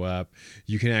 He'll show up.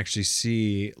 You can actually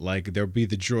see, like, there'll be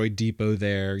the droid depot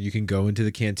there. You can go into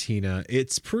the cantina.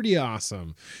 It's pretty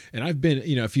awesome. And I've been,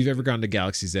 if you've ever gone to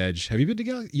Galaxy's Edge, have you been to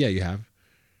Galaxy? Yeah, you have.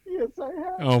 Yes, I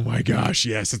have. Oh my gosh,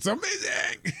 yes, it's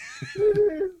amazing.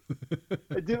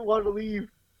 I didn't want to leave.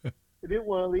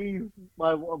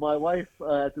 My wife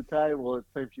at the time, at the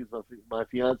time she was my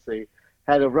fiance,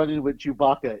 had a run-in with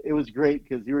Chewbacca. It was great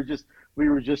because we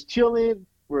were just chilling.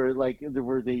 We're like there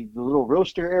were the little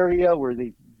roaster area where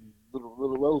the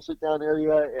little sit-down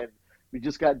area, and we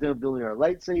just got done building our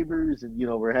lightsabers, and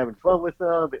we're having fun with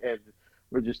them, and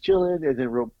we're just chilling, and then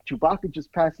Chewbacca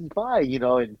just passes by,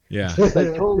 and Yeah. he's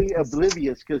like totally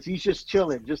oblivious because he's just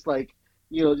chilling, just like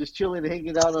just chilling,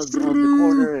 hanging out on the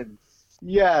corner, and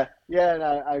yeah, and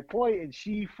I point, and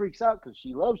she freaks out because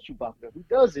she loves Chewbacca. Who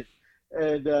doesn't?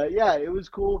 And it was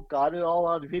cool. Got it all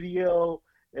on video,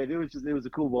 and it was a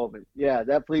cool moment. Yeah,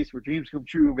 that place where dreams come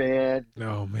true, man.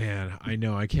 Oh man, I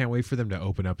know. I can't wait for them to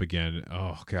open up again.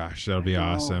 Oh gosh, that'll be I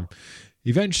know. awesome.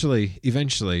 Eventually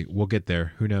we'll get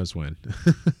there. Who knows when?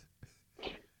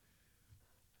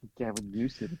 Gavin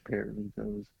Newsom apparently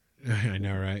knows. I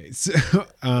know, right?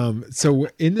 So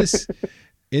in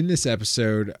this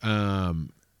episode,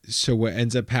 so what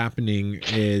ends up happening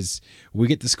is we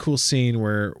get this cool scene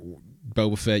where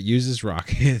Boba Fett uses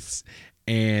rockets,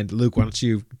 and Luke, why don't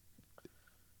you?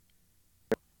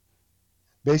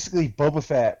 Basically, Boba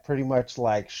Fett pretty much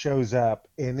like shows up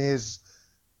in his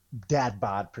dad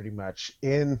bod, pretty much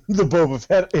in the Boba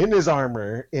Fett, in his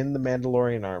armor, in the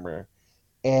Mandalorian armor,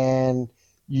 and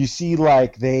you see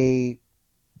like these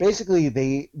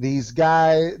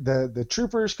guys, the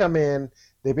troopers come in.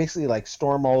 They basically like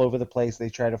storm all over the place. They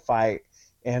try to fight,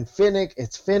 and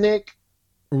it's Finnick.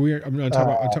 I'm not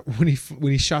talking about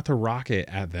when he shot the rocket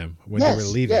at them when they were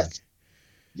leaving.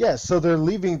 Yes. So they're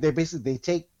leaving. They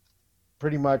take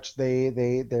pretty much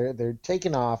they're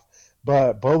taking off,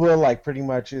 but Boba like pretty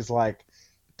much is like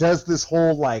does this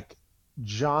whole like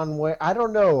John Wayne. I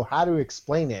don't know how to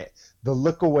explain it. The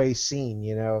look away scene,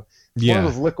 One of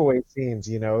those look away scenes,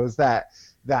 is that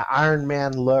Iron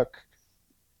Man look,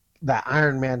 that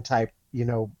Iron Man type,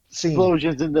 scene.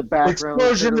 Explosions in the background.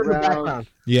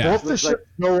 Yeah. Both the ships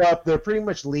go up. They're pretty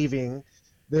much leaving.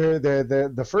 They're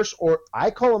the first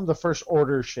I call them the first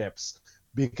order ships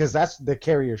because that's the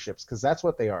carrier ships because that's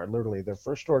what they are. Literally, they're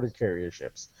first order carrier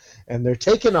ships, and they're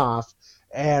taking off.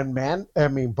 And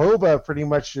Boba pretty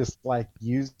much just like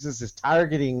uses his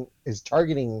targeting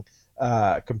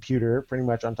computer pretty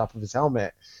much on top of his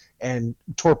helmet and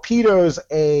torpedoes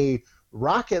a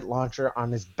rocket launcher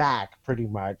on his back pretty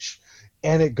much,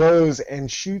 and it goes and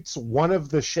shoots one of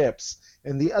the ships,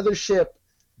 and the other ship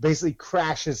basically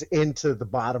crashes into the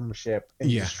bottom ship and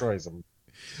destroys them.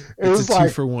 It's a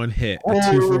 2-for-1 hit. It's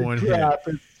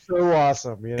so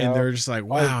awesome, you know. And they're just like,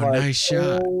 wow, like, nice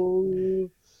shot. oh,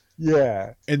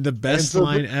 yeah. And the best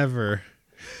line ever.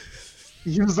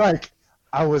 He was like,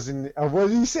 I wasn't. What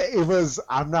did he say? It was.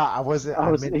 I wasn't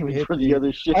aiming for the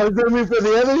other ship. I was aiming for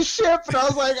the other ship, and I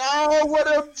was like, "Oh, what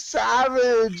a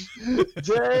savage!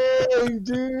 Dang,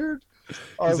 dude!"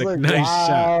 I was He's like, nice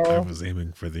shot. I was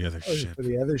aiming for the other ship. For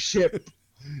the other ship.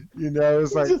 You know, it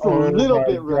was like just a little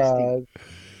bit rusty.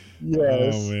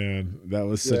 Yes. Oh man, that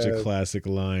was such a classic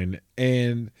line.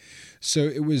 And so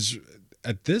it was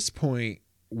at this point.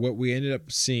 What we ended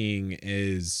up seeing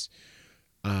is,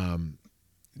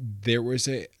 there was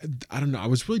I don't know, I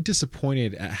was really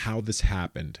disappointed at how this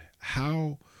happened,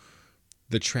 how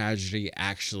the tragedy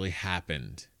actually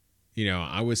happened. You know,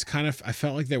 I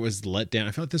felt like there was let down.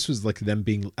 I felt this was like I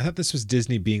thought this was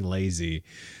Disney being lazy,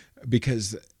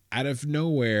 because out of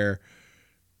nowhere,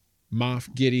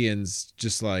 Moff Gideon's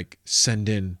just like, send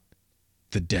in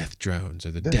the death drones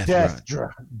or the death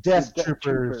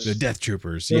troopers. The death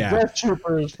troopers, yeah. The death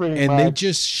troopers, pretty and much. they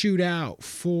just shoot out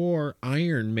 4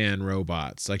 Iron Man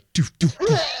robots, like doof, doof,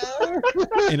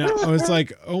 doof. And I was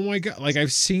like, oh my god, like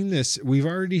I've seen this. We've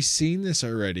already seen this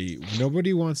already.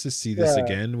 Nobody wants to see this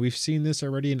again. We've seen this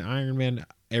already in Iron Man.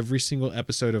 Every single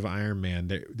episode of Iron Man,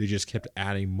 they just kept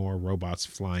adding more robots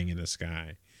flying in the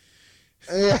sky.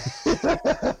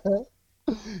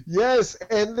 Yes,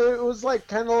 and it was like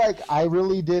kind of like I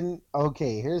really didn't.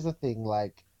 Okay, here's the thing.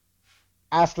 Like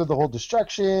after the whole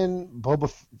destruction,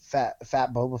 Fat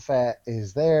Boba Fett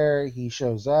is there. He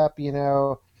shows up, you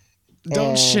know.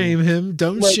 Don't shame him.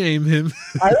 Don't shame him.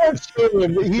 I don't shame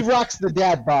him. He rocks the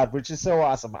dad bod, which is so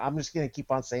awesome. I'm just gonna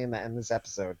keep on saying that in this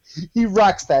episode. He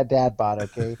rocks that dad bod,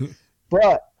 okay?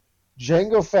 But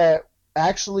Jango Fett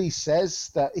actually says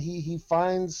that he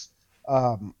finds.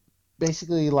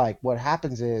 Basically, like, what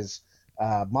happens is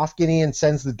Moff Gideon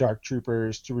sends the Dark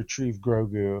Troopers to retrieve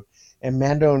Grogu, and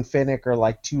Mando and Finnick are,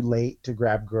 like, too late to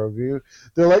grab Grogu.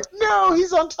 They're like, no,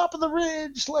 he's on top of the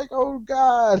ridge! Like, oh,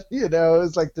 God! You know,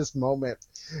 it's like this moment.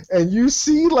 And you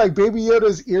see, like, Baby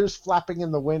Yoda's ears flapping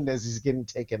in the wind as he's getting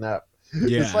taken up.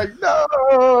 Yeah. It's like,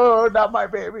 no, not my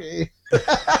baby. No.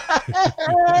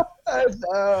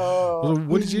 Well,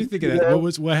 what did you think of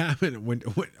that? What happened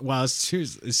well, as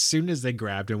soon as they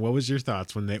grabbed him? What was your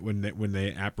thoughts when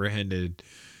they apprehended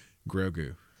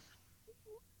Grogu?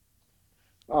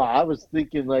 Oh, I was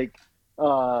thinking like,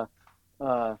 yeah,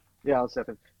 I'll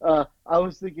second. I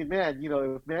was thinking, man, you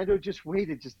know, if Mando just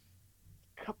waited just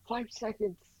 5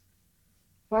 seconds.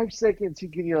 5 seconds, he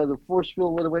could, you know, the force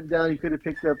field would have went down. He could have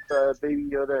picked up Baby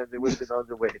Yoda, and they would have been on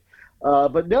their way.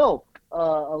 But no, a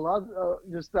lot,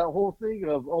 just that whole thing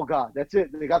of, oh God, that's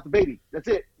it. They got the baby. That's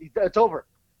it. It's over.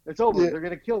 It's over. Yeah. They're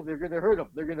gonna kill him. They're gonna hurt him.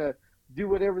 They're gonna do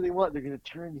whatever they want. They're gonna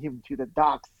turn him to the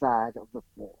dark side of the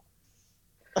force.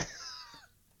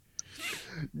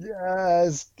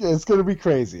 Yes, it's gonna be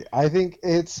crazy. I think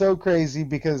it's so crazy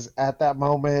because at that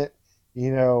moment,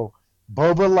 you know,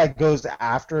 Boba like goes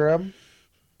after him.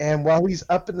 And while he's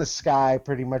up in the sky,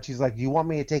 pretty much, he's like, "You want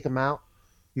me to take him out?"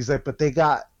 He's like, "But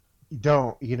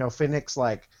don't." You know, Finnick's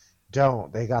like,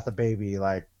 "Don't." They got the baby.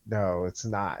 Like, no, it's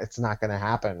not gonna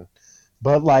happen.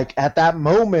 But like at that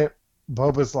moment,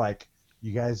 Boba's like,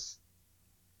 "You guys,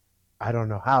 I don't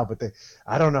know how, but they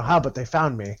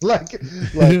found me." Like he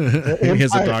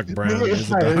has a Doc Brown.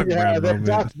 The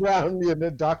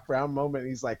Doc Brown moment.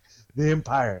 He's like, the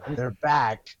Empire, they're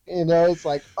back. You know, it's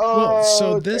like, oh. Well,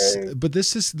 so this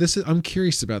is. I'm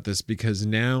curious about this because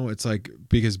now it's like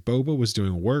because Boba was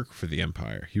doing work for the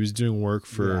Empire. He was doing work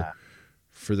for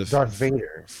the Darth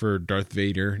Vader. For Darth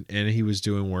Vader, and he was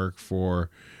doing work for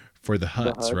the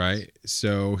Hutts, right?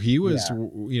 So he was,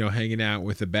 you know, hanging out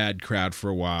with a bad crowd for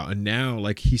a while, and now,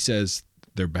 like he says,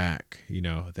 they're back. You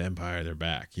know, the Empire, they're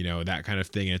back. You know, that kind of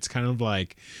thing. It's kind of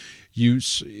like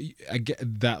I get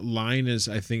that line is,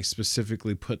 I think,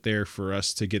 specifically put there for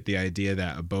us to get the idea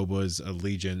that Boba's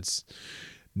allegiance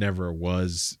never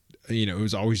was. You know, it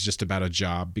was always just about a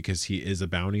job because he is a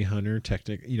bounty hunter.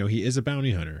 You know, he is a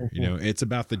bounty hunter. You know, it's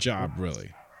about the job,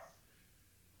 really.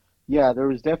 Yeah, there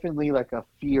was definitely like a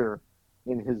fear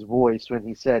in his voice when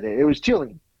he said it. It was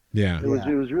chilling. Yeah. It was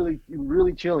really,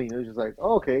 really chilling. It was just like,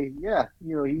 oh, okay, yeah,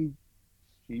 you know,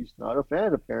 he's not a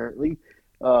fan apparently.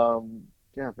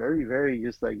 Yeah, very, very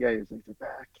just like, yeah, he's like, they're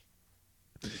back.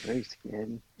 It's very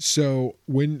scary. So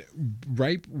when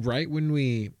right when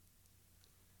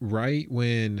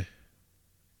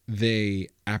they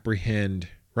apprehend,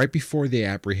 right before they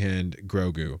apprehend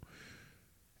Grogu,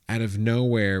 out of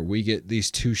nowhere, we get these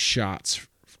 2 shots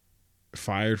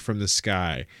fired from the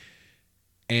sky,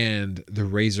 and the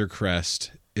Razor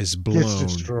Crest is blown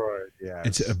destroyed,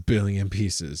 into a billion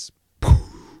pieces.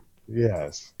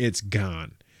 Yes. It's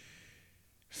gone.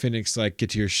 Finnick's like, get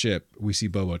to your ship. We see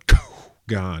Boba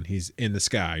gone. He's in the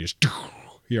sky. Just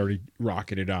he already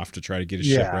rocketed off to try to get his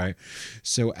ship, right?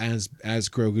 So as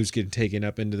Grogu's getting taken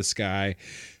up into the sky,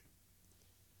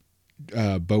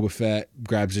 Boba Fett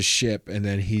grabs his ship, and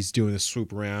then he's doing a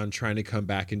swoop around, trying to come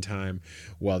back in time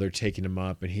while they're taking him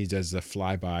up, and he does the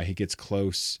flyby. He gets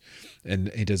close,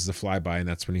 and he does the flyby, and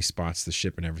that's when he spots the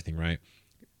ship and everything, right?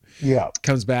 Yeah.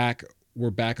 Comes back.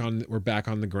 We're back on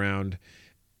the ground,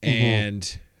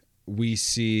 and we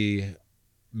see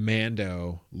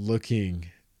Mando looking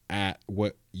at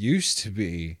what used to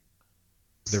be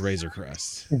the Razor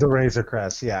Crest. The Razor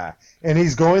Crest, yeah. And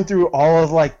he's going through all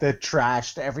of like the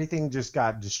trash. Everything just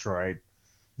got destroyed.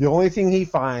 The only thing he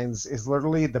finds is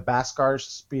literally the Beskar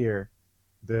spear,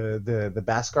 the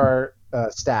Beskar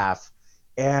staff,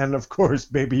 and of course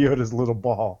Baby Yoda's little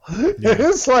ball. Yeah.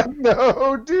 It's like,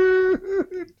 no,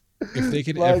 dude. If they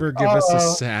could Like, ever give us a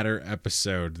sadder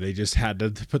episode, they just had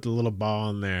to put the little ball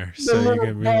in there, so you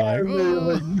can be like,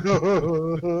 oh.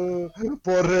 No,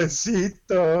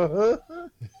 pobrecito.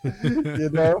 You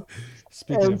know?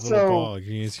 Speaking And of little so- ball,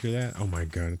 can you guys hear that? Oh my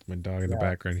god, it's my dog in the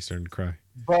background. He's starting to cry.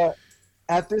 But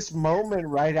at this moment,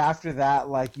 right after that,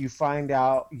 like you find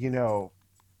out, you know,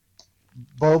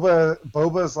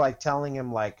 Boba's like telling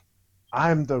him like,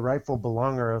 I'm the rightful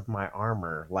belonger of my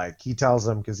armor. Like he tells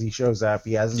him because he shows up,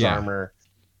 he has his armor,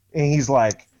 and he's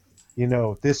like, you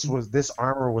know, this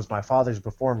armor was my father's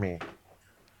before me.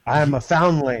 I'm a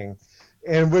foundling,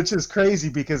 and which is crazy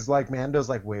because like Mando's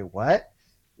like, wait, what?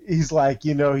 He's like,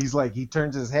 you know, he's like, he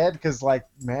turns his head because like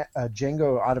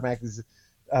Jango automatically,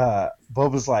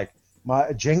 Boba's like,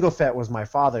 Jango Fett was my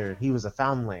father. He was a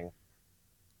foundling,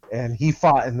 and he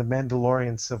fought in the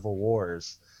Mandalorian Civil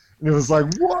Wars. And it was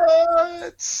like,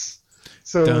 what?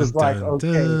 So it was like,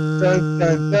 okay, dun,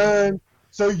 dun, dun.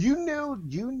 So you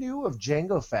knew of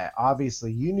Jango Fett.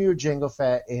 Obviously, you knew of Jango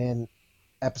Fett in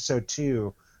Episode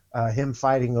 2, him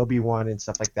fighting Obi-Wan and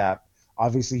stuff like that.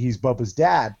 Obviously, he's Boba's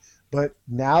dad. But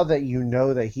now that you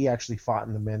know that he actually fought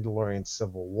in the Mandalorian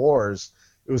Civil Wars,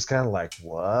 it was kind of like,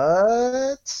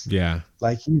 what? Yeah.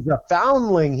 Like he's a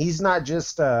foundling. He's not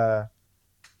just a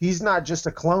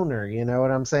cloner, you know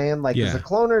what I'm saying? Like, 'cause the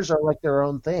cloners are like their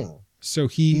own thing. So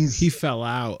he fell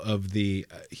out of the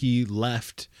he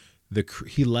left the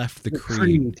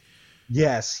creed.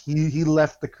 Yes, he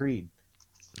left the creed.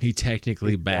 He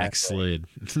technically backslid,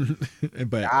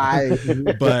 but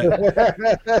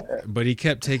but he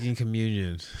kept taking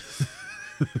communion.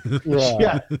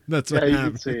 Yeah. That's what you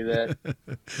happened. could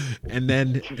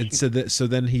say that. So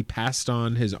then he passed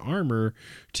on his armor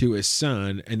to his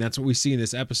son, and that's what we see in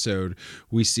this episode.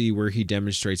 We see where he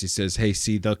demonstrates. He says, "Hey,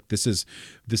 see, look, this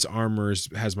armor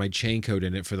has my chain code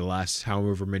in it for the last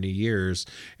however many years,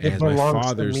 and it has my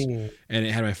father's, and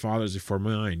it had my father's before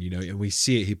mine." You know, and we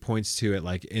see it. He points to it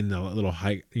like in the little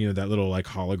that little like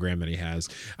hologram that he has.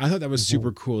 I thought that was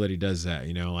super cool that he does that.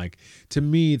 You know, like to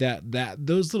me that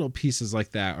those little pieces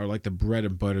like that are like the bread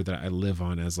and butter that I live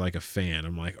on as like a fan.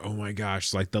 I'm like, oh my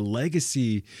gosh, like the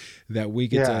legacy that we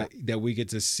get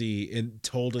to see and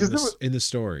told in the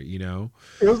story, you know.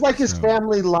 It was like his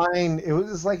family line. It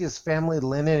was like his family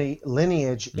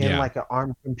lineage in like an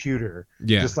ARM computer.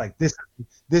 Yeah, just like this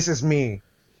is me.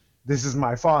 This is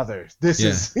my father. This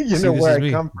is where I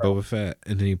come from. Boba Fett,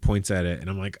 and then he points at it, and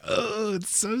I'm like, oh,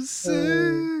 it's so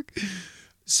sick.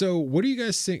 So, what do you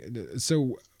guys think?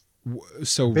 So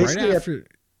right after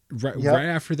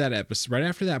that episode, right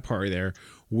after that part there,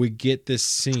 we get this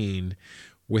scene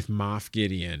with Moff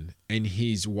Gideon, and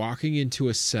he's walking into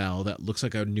a cell that looks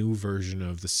like a new version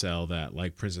of the cell that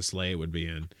like Princess Leia would be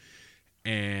in.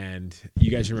 And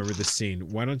you guys remember this scene.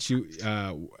 Why don't you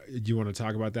do you want to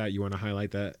talk about that? You want to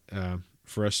highlight that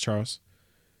for us, Charles?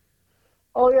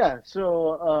 Oh yeah.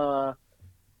 So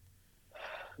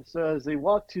as they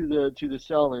walk to the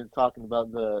cell and talking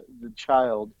about the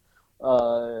child,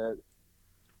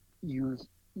 you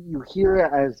hear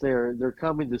it as they're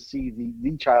coming to see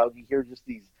the child. You hear just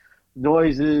these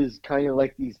noises, kind of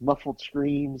like these muffled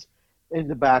screams in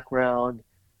the background,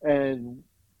 and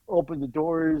open the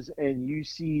doors, and you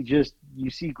see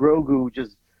Grogu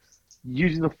just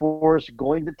using the Force,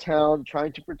 going to town,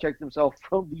 trying to protect himself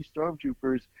from these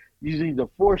stormtroopers, using the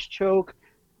Force choke.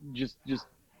 Just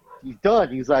he's done.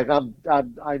 He's like, I'm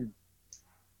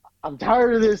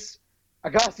tired of this. I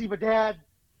gotta see my dad.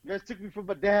 You guys took me from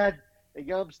my dad, and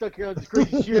now I'm stuck here on this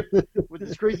crazy ship with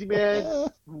this crazy man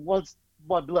who wants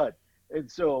my blood. And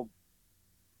so,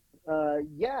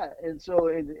 and so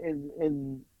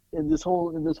in this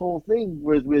whole thing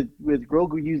with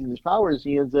Grogu using his powers,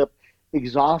 he ends up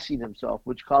exhausting himself,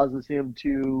 which causes him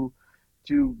to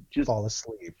to just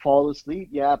fall asleep.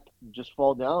 Yeah, just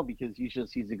fall down because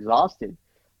he's exhausted.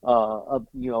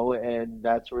 And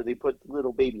that's where they put the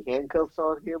little baby handcuffs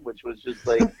on him, which was just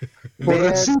like,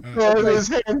 man, his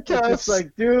handcuffs. It's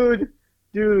like, dude,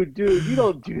 you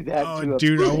don't do that to a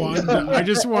dude,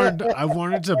 I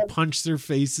wanted to punch their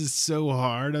faces so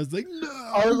hard. I was like, no,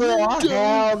 you don't do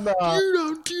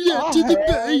that to the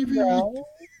baby. No.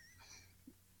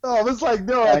 Oh, I was like,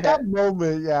 no, at that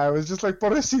moment, yeah, I was just like,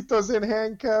 Pobrecitos in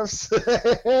handcuffs.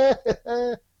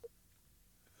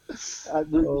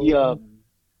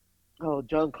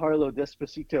 Giancarlo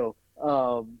Despacito.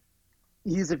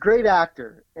 He's a great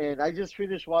actor, and I just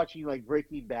finished watching like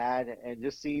Breaking Bad and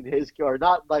just seeing his, or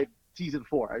not like season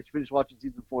 4. I just finished watching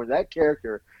season 4. That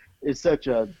character is such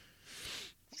a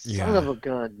son of a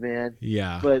gun, man.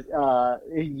 Yeah. But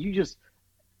he's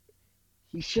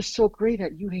just so great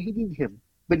at you hating him,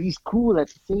 but he's cool at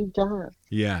the same time.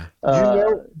 Yeah.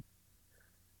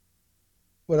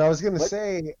 What I was gonna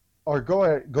say, or go.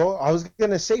 I was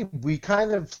gonna say we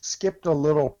kind of skipped a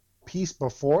little piece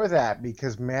before that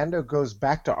because Mando goes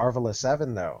back to Arvala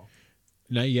 7 though.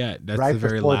 Not yet. That's right, the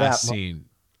very last scene.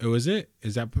 Oh, is it?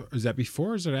 Is that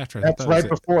before or is it after? That's right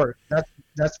before.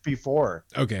 That's before.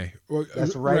 Okay. Well,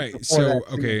 that's right. Before so that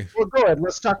okay. Well, go ahead.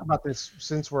 Let's talk about this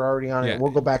since we're already on it.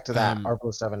 We'll go back to that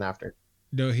Arvala 7 after.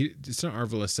 No, it's not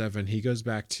Arvala 7. He goes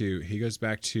back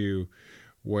to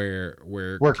where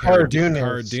Cara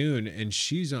Dune and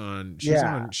she's on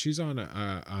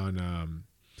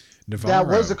Navarro. That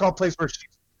was the called place where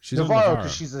she's Navarro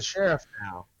because she's a sheriff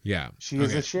now. Yeah, she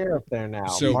is a sheriff there now.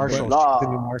 So, Marshall, the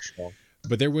new marshal.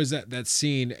 But there was that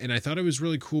scene, and I thought it was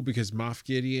really cool because Moff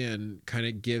Gideon kind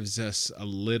of gives us a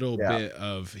little bit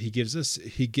of he gives us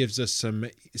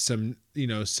some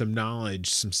knowledge,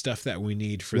 some stuff that we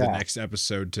need for the next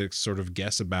episode to sort of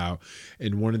guess about.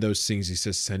 And one of those things he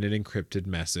says, send an encrypted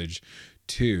message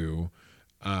to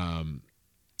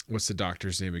what's the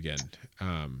doctor's name again?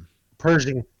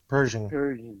 Pershing. Pershing.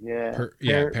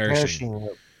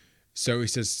 So he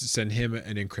says send him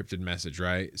an encrypted message,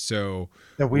 right? So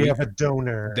that we have a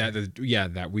donor.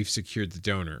 That we've secured the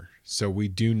donor. So we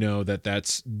do know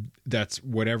that's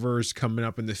whatever's coming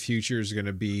up in the future is going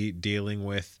to be dealing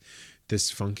with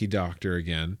this funky doctor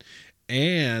again.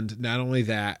 And not only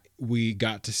that, we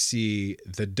got to see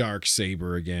the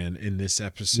Darksaber again in this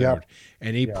episode.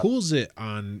 And he pulls it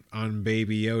on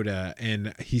Baby Yoda,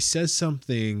 and he says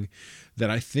something that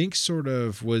I think sort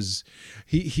of was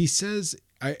he says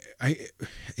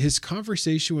his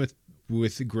conversation with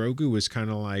Grogu was kind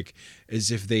of like as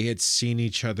if they had seen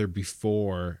each other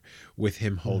before with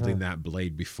him holding that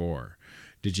blade before.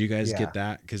 Did you guys get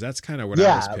that? Because that's kind of what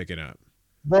I was picking up.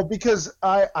 Well, because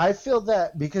I feel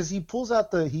that because he pulls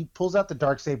out the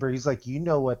Darksaber, he's like, you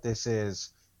know what this is.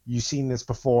 You've seen this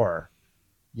before.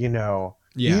 He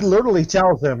literally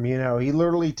tells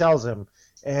him,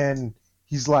 and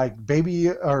he's like, baby,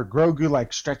 or Grogu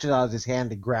like stretches out his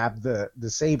hand to grab the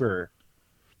saber,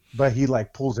 but he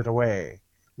like pulls it away,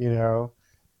 and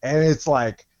it's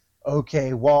like,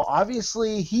 okay, well,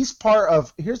 obviously he's part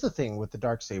of. Here's the thing with the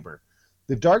Darksaber.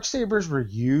 The Darksabers were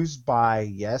used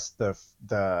by the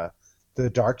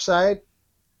dark side.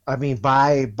 I mean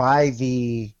by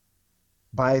the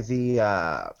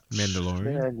Mandalorians.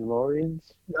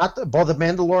 Not the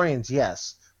Mandalorians,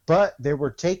 yes. But they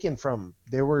were taken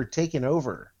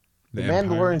over. The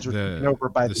Mandalorians were taken over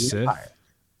by the Sith? Empire.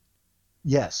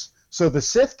 Yes. So the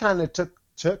Sith kind of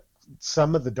took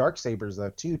some of the Darksabers though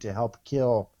too to help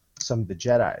kill some of the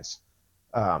Jedis.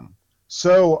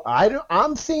 So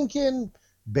I'm thinking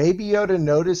Baby Yoda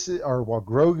notices, or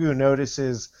Grogu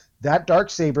notices that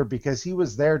Darksaber because he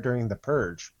was there during the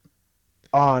Purge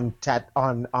on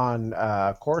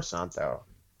Coruscant though.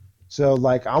 So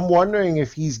like I'm wondering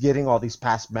if he's getting all these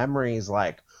past memories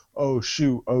like, oh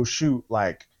shoot,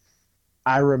 like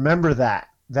I remember that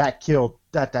killed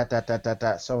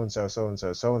that so and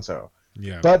so.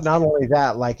 Yeah. But not only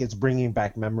that, like it's bringing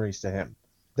back memories to him.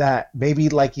 That maybe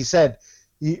like you said,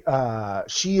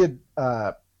 she had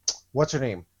what's her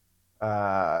name?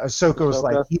 Ahsoka was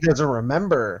like he doesn't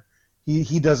remember.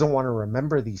 He doesn't want to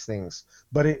remember these things,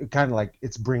 but it kind of like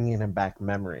it's bringing him back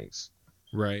memories.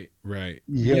 Right.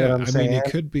 You know what I'm saying? Mean,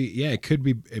 it could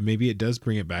be. Maybe it does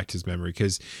bring it back to his memory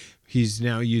because he's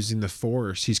now using the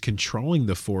Force. He's controlling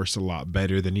the Force a lot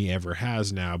better than he ever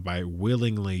has now by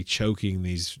willingly choking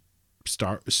these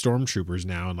stormtroopers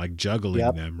now and like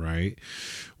juggling them, right?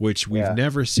 Which we've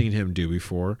never seen him do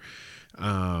before.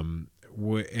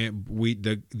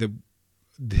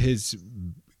 His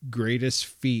greatest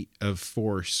feat of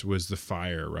Force was the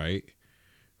fire, right?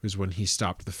 It was when he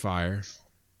stopped the fire.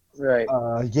 Right.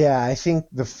 Yeah, I think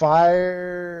the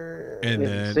fire And And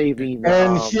then saving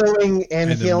and healing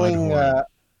and then Mudhorn.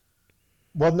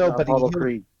 Well, no, but he Apollo healed.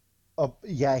 Creed.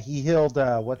 Yeah, he healed.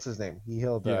 What's his name? He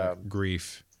healed Yeah,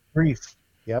 Grief. Grief.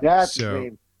 Yep, That's his So-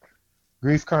 name.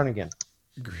 Grief Carnigan.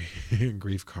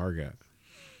 Grief Karga.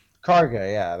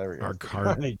 Karga. Yeah, there we go. Or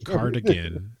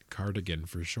Cardigan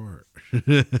for short.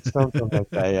 Something like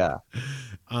that. Yeah.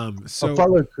 So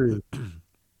Apollo Creed.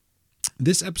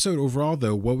 this episode overall,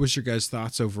 though, what was your guys'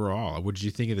 thoughts overall? What did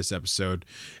you think of this episode?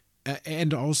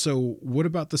 And also, what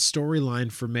about the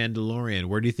storyline for Mandalorian?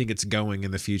 Where do you think it's going in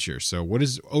the future? So, what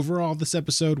is overall this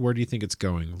episode? Where do you think it's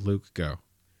going? Luke, go.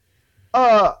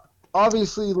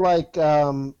 Obviously, like,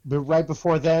 but right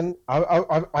before then,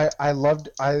 I loved.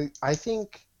 I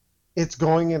think it's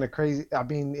going in a crazy. I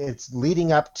mean, it's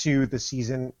leading up to the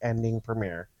season-ending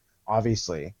premiere.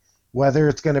 Obviously, whether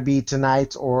it's going to be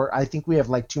tonight or I think we have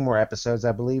like 2 more episodes,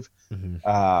 I believe.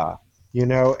 Mm-hmm. You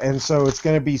know, and so it's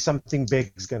going to be something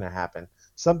big is going to happen.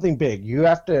 Something big. You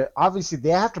have to obviously they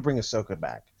have to bring Ahsoka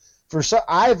back.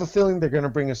 I have a feeling they're going to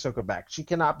bring Ahsoka back. She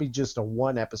cannot be just a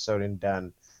 1 episode and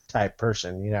done type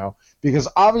person, you know, because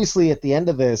obviously at the end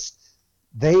of this,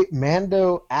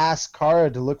 Mando asked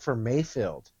Cara to look for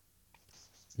Mayfield.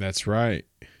 That's right.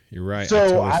 You're right. So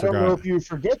totally I don't know forgot. if you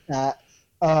forget that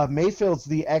Mayfield's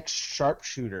the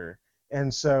ex-sharpshooter,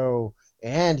 and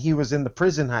he was in the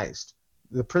prison heist.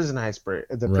 Prison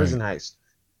heist.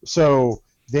 So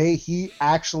he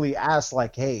actually asked,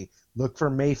 like, hey, look for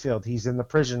Mayfield. He's in the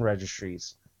prison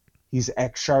registries. He's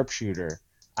ex-sharpshooter.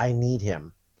 I need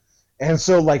him. And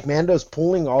so, like, Mando's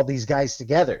pulling all these guys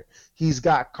together. He's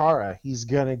got Cara. He's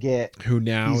gonna get Who's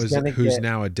now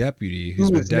a deputy?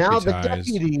 who's Been now deputized.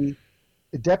 the deputy,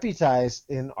 deputized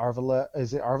in Arvala.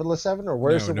 Is it Arvala 7 or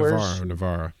where's no, the where's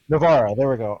Navarro. Navarro? There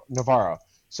we go, Navarro.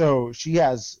 So she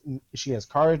has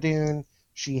Cara Dune.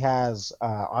 She has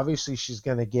obviously he's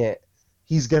gonna get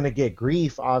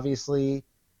Grief. Obviously,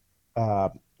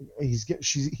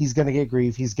 he's gonna get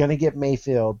Grief. He's gonna get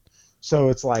Mayfield. So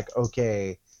it's like,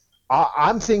 okay,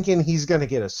 I'm thinking he's gonna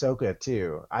get Ahsoka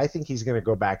too. I think he's gonna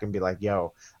go back and be like,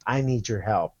 yo, I need your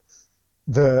help.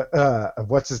 The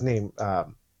what's his name?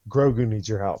 Grogu needs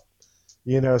your help.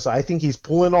 You know, so I think he's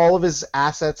pulling all of his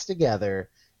assets together.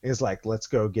 Is like, let's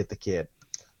go get the kid.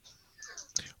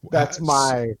 That's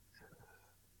my.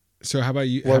 So how about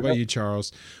you? How about you,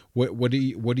 Charles? What did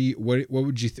you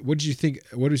think?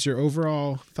 What is your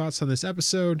overall thoughts on this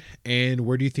episode, and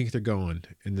where do you think they're going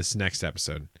in this next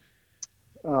episode?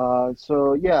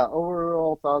 So yeah,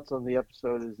 overall thoughts on the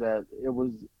episode is that it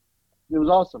was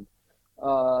awesome.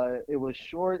 It was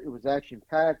short. It was action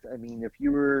packed. I mean,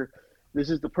 this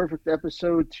is the perfect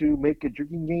episode to make a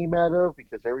drinking game out of,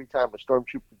 because every time a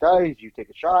stormtrooper dies, you take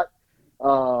a shot.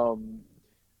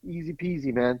 Easy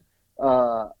peasy, man.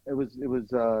 It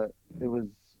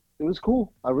was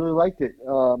cool. I really liked it.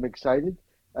 I'm excited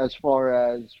as far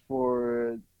as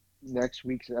for next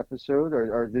week's episode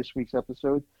or this week's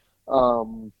episode.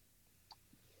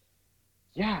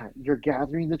 Yeah, you're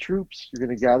gathering the troops. You're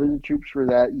going to gather the troops for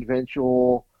that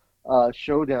eventual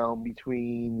showdown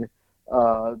between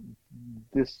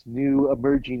this new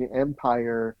emerging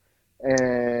empire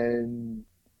and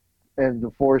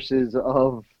the forces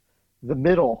of the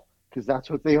middle, because that's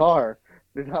what they are.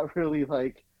 They're not really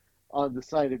like on the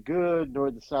side of good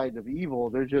nor the side of evil.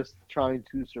 They're just trying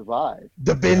to survive.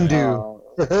 The Bindu.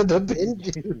 The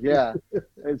Bindu. Yeah,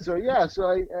 and so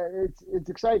it's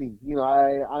exciting. You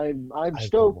know, I'm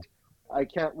stoked. I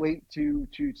can't wait to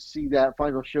see that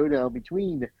final showdown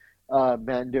between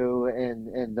Mando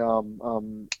and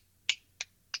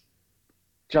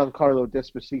Giancarlo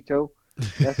Despacito.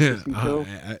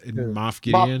 Moff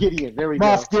Gideon. Moff Gideon. There we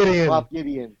Moff go. Gideon. Moff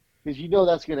Gideon. Because you know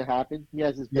that's going to happen. He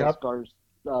has his Yep. Beskar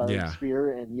Yeah.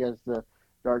 spear, and he has the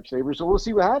dark saber. So we'll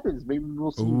see what happens. Maybe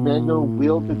we'll see Mando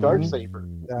wield the dark saber.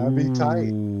 That'd be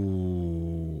tight.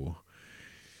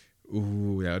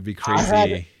 Ooh, that would be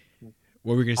crazy.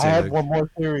 What were we gonna say? I had Luke? one more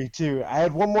theory too. I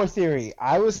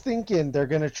was thinking they're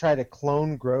gonna try to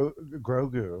clone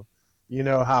Grogu. You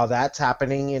know how that's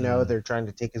happening. You know they're trying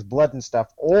to take his blood and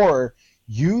stuff, or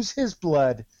use his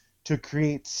blood to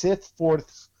create Sith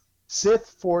Force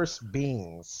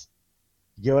beings.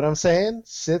 You get what I'm saying?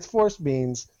 Sith Force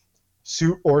beings,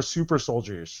 or super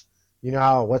soldiers. You know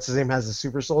how what's his name has the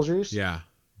super soldiers? Yeah.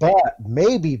 But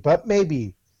maybe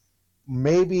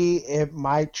it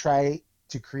might try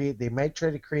to create. They might try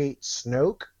to create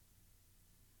Snoke.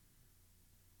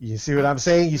 You see what I'm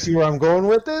saying? You see where I'm going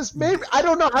with this? Maybe I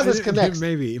don't know how this connects.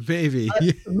 Maybe. Maybe.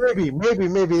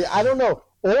 I don't know.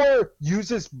 Or use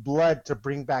his blood to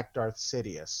bring back Darth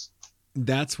Sidious.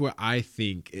 That's what I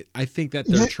think. I think that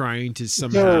they're trying to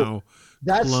somehow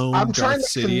clone I'm trying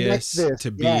Darth to connect Sidious this.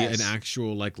 to be an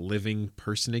actual like living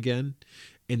person again,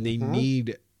 and they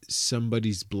need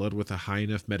somebody's blood with a high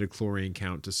enough metachlorian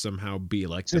count to somehow be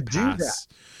like To the do pass,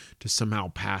 to somehow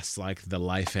pass like the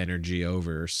life energy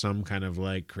over, some kind of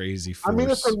like crazy force. I mean,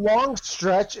 it's a long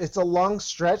stretch. It's a long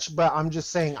stretch, but I'm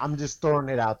just saying. I'm just throwing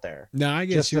it out there. No, I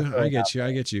get Just you. to throw I it get out you. I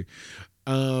there. get you.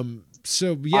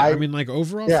 So yeah, I mean, like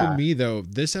overall for yeah. me though,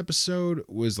 this episode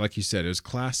was like you said, it was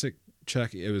classic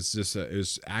Chuck. It was just it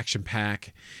was action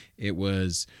pack. It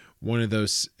was one of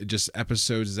those just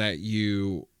episodes that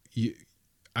you.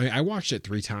 I watched it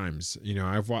 3 times. You know,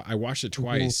 I watched it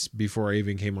twice before I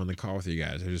even came on the call with you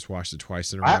guys. I just watched it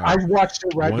twice in a row. I watched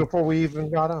it right before we even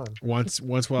got on. Once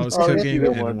while I was cooking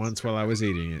and once while I was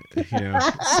eating it. You know,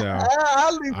 so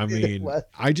I mean,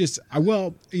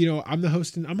 well, you know, I'm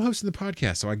hosting the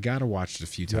podcast, so I gotta watch it a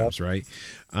few times, right?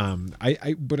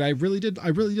 But I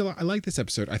like this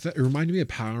episode. I thought it reminded me of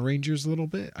Power Rangers a little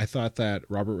bit. I thought that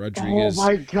Robert Rodriguez. Oh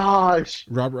my gosh!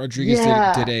 Robert Rodriguez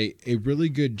did a really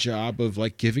good job of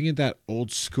like giving it that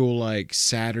old school like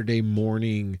Saturday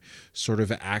morning sort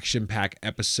of action pack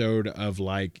episode of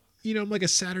like, you know, like a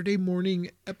Saturday morning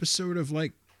episode of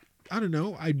like, I don't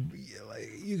know,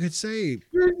 you could say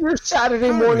your Saturday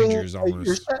Power morning Rangers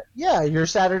almost. your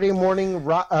Saturday morning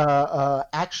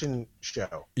action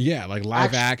show. Yeah, like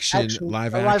live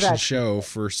action show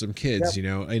for some kids, you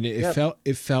know. And it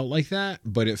felt like that,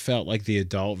 but it felt like the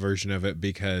adult version of it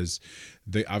because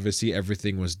obviously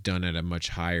everything was done at a much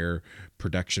higher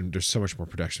production. There's so much more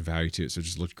production value to it, so it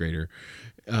just looked greater.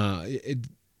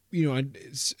 You know,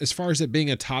 as far as it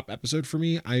being a top episode for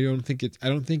me, I don't think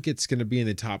it's going to be in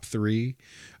the top 3.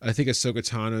 I think Ahsoka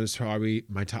Tano is probably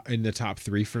in the top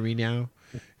 3 for me now.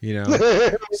 You know,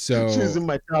 so she's in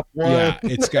my top 1. Yeah,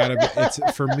 it's gotta be. It's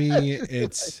for me.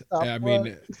 It's I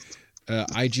mean,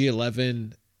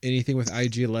 IG-11. Anything with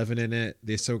IG-11 in it,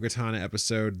 the Ahsoka Tano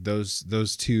episode,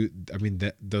 those 2. I mean,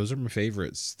 those are my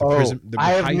favorites. The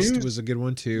heist was a good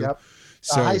one too. Yep.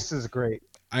 So the heist is great.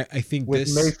 I think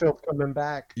with Mayfield coming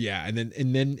back. Yeah, and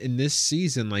then in this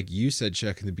season, like you said,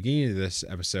 Chuck, in the beginning of this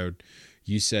episode,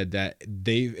 you said that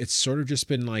it's sort of just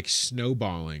been like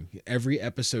snowballing. Every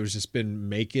episode has just been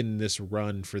making this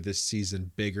run for this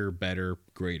season bigger, better,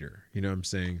 greater. You know what I'm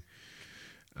saying?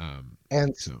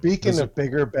 Speaking of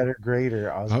bigger, better,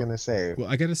 greater, I was going to say. Well,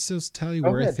 I got to still tell you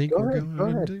where I think we're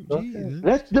going.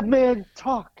 Let the man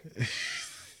talk.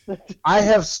 I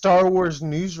have Star Wars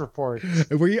news reports.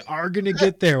 We are going to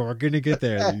get there. We're going to get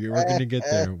there. We're going to get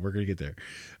there. We're going to get there.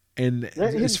 And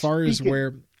as far as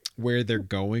where they're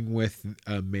going with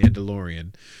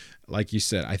Mandalorian, like you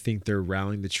said, I think they're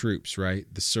rallying the troops, right?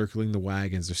 They're circling the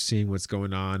wagons. They're seeing what's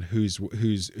going on, who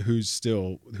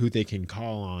they can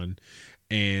call on.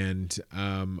 And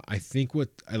I think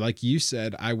like you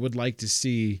said, I would like to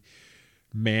see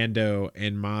Mando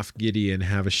and Moff Gideon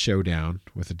have a showdown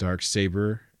with a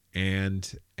Darksaber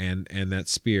and that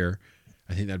spear.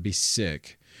 I think that'd be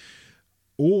sick.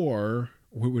 Or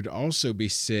what would also be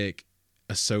sick,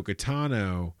 Ahsoka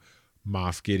Tano,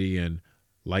 Moff Gideon,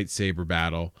 lightsaber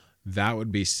battle. That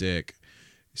would be sick.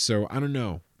 So I don't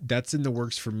know. That's in the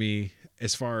works for me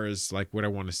as far as like what I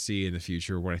want to see in the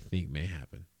future, what I think may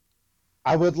happen.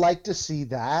 I would like to see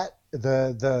that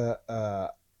the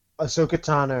Ahsoka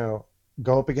Tano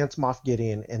go up against Moff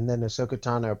Gideon, and then Ahsoka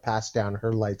Tano pass down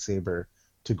her lightsaber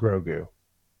to Grogu,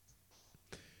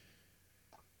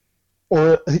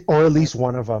 or at least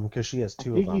one of them, because she has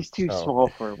 2 of them. I think he's too small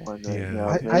for one right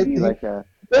now. Maybe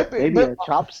a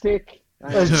chopstick. A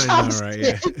chopstick. Right,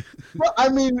 yeah. Well, I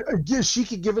mean, she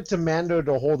could give it to Mando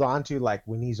to hold on to, like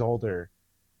when he's older.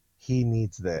 He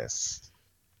needs this.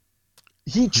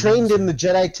 He trained in the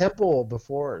Jedi Temple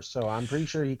before, so I'm pretty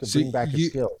sure he could bring back his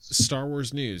skills. Star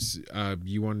Wars news.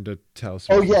 You wanted to tell us?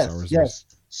 Oh yes, yes.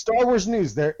 Star Wars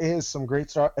news. There is some great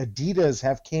Adidas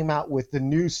have came out with the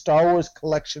new Star Wars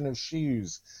collection of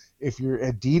shoes. If you're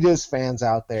Adidas fans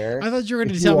out there, I thought you were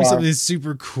going to tell me something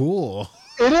super cool.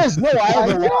 It is. No, I have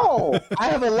a lot. I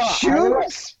have a lot.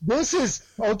 Shoes? This is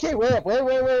okay. Wait.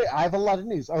 I have a lot of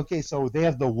news. Okay, so they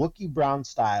have the Wookiee brown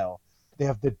style. They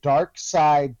have the dark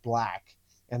side black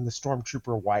and the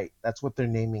Stormtrooper white. That's what they're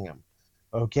naming them.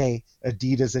 Okay,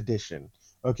 Adidas edition.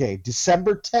 Okay,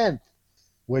 December 10th,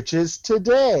 which is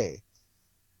today,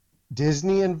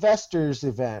 Disney investors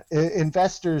event.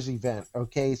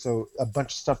 Okay, so a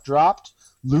bunch of stuff dropped.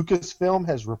 Lucasfilm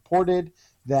has reported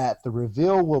that the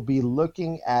reveal will be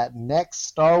looking at next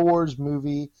Star Wars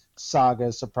movie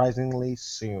saga surprisingly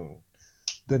soon.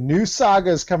 The new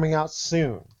saga is coming out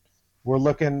soon. They're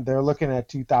looking at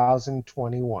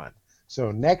 2021. So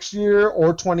next year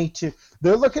or 22.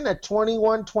 They're looking at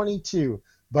 21, 22.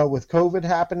 But with COVID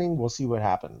happening, we'll see what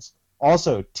happens.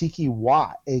 Also, Tiki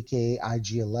Watt, aka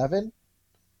IG-11,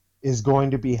 is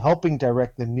going to be helping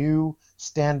direct the new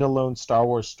standalone Star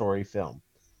Wars story film,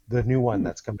 the new one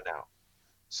that's coming out.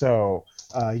 So,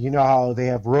 you know how they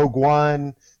have Rogue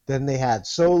One, then they had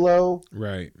Solo,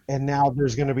 Right. and now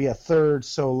there's going to be a third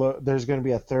Solo. There's going to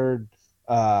be a third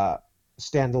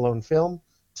standalone film.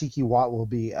 Tiki Watt will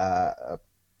be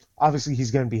obviously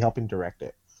he's going to be helping direct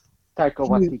it. Taika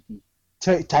Waititi.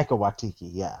 Taika Waititi,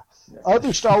 yeah.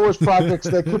 Other Star Wars projects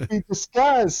that could be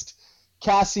discussed: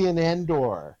 Cassian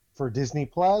Andor for Disney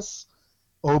Plus,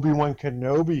 Obi-Wan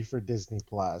Kenobi for Disney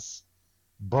Plus,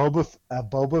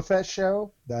 Boba Fett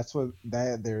show. That's what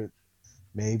they're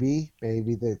maybe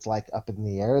it's like up in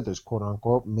the air. There's quote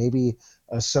unquote maybe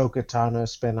Ahsoka Tano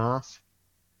spinoff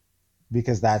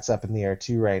because that's up in the air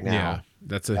too right now. Yeah,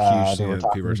 that's a huge thing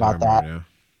that people are talking about now.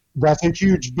 That's a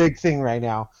huge big thing right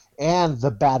now, and the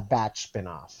Bad Batch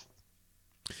spinoff.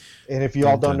 And if you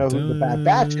all don't know who the Bad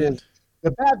Batch is,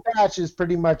 the Bad Batch is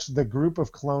pretty much the group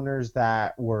of cloners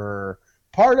that were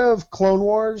part of Clone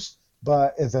Wars,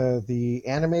 but the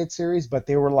animated series, but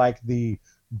they were like the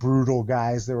brutal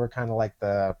guys. They were kind of like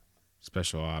the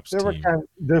special ops team.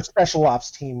 They're special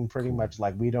ops team, pretty much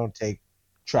like we don't take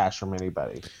trash from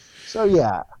anybody. So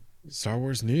yeah. Star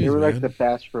Wars news. They were man. like the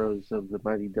Bash Bros of the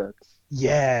Mighty Ducks.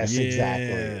 Yes, exactly.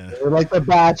 They were like the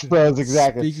Batch Bros,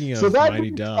 exactly. Speaking of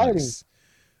Mighty Ducks.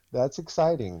 That's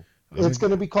exciting. It's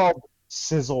going to be called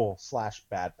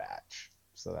Sizzle/Bad Batch.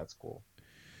 So that's cool.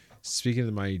 Speaking of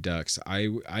the Mighty Ducks, I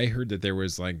heard that there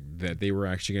was like that they were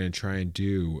actually going to try and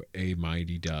do a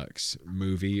Mighty Ducks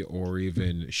movie or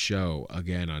even show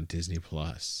again on Disney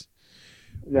Plus.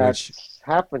 That's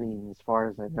happening as far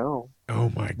as I know.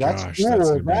 Oh my gosh, cool. that's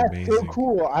gonna be that's amazing. So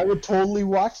cool. I would totally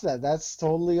watch that. That's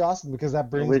totally awesome because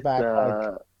that brings back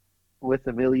with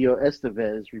Emilio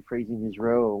Estevez reprising his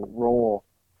role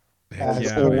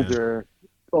as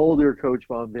older Coach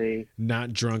Bombay.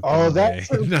 Not drunk Bombay. That's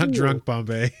so not cool. Drunk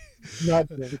Bombay.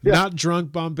 Not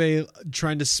drunk Bombay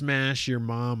trying to smash your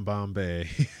mom Bombay.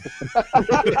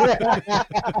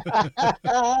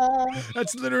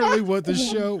 That's literally what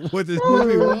the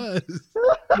movie was.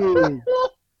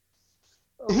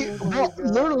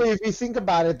 Literally, if you think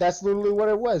about it, that's literally what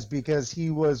it was because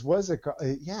he was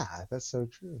yeah, that's so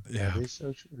true. Yeah, that is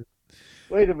so true.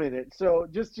 Wait a minute. So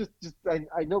just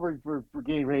I know we're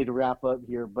getting ready to wrap up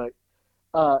here, but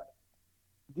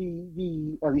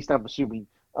the at least I'm assuming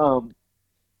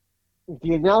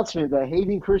the announcement that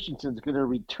Hayden Christensen is going to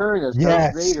return as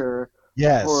Darth Vader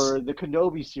for the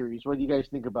Kenobi series. What do you guys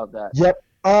think about that? Yep.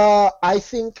 I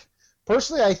think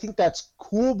that's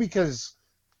cool because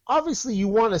obviously you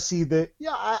want to see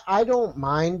I don't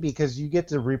mind because you get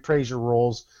to reprise your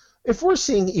roles. If we're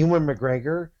seeing Ewan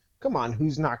McGregor, come on,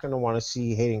 who's not going to want to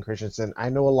see Hayden Christensen? I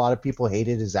know a lot of people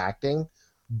hated his acting,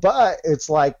 but it's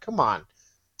like, come on.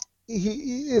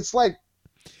 It's like,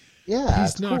 yeah,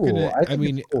 he's not cool. gonna. I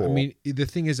mean, the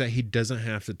thing is that he doesn't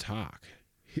have to talk.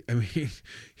 I mean,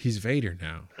 he's Vader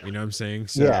now. You know what I'm saying?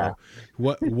 So yeah.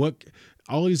 What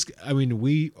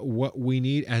we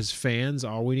need as fans,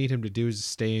 all we need him to do is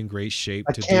stay in great shape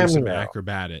to do some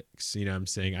acrobatics. You know what I'm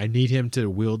saying? I need him to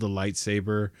wield a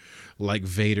lightsaber like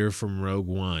Vader from Rogue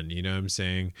One. You know what I'm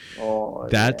saying? Oh,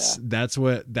 that's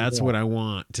what I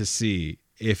want to see.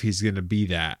 If he's going to be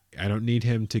that, I don't need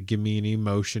him to give me any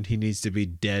emotion. He needs to be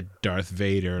dead Darth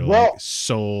Vader, like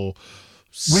soul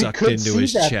sucked into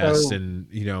his chest, though. And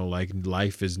like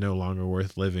life is no longer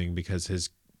worth living because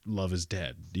his love is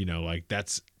dead. Like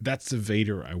that's the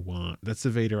Vader I want. That's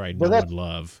the Vader I know and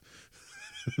love.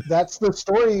 That's the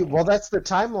story. Well, that's the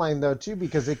timeline though too,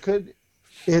 because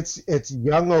it's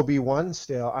young Obi-Wan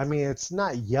still. I mean, it's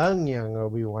not young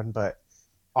Obi-Wan, but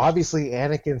obviously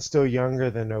Anakin's still younger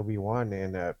than Obi-Wan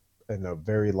in a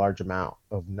very large amount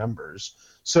of numbers.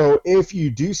 So if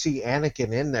you do see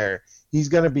Anakin in there, he's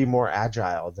going to be more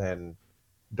agile than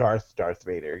Darth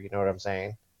Vader. You know what I'm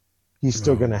saying? He's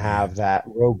still going to have that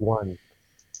Rogue One.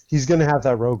 He's going to have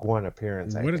that Rogue One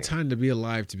appearance. What a time to be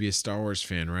alive to be a Star Wars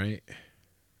fan, right?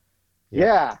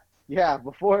 Yeah.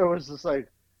 Before it was just like,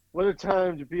 what a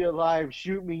time to be alive.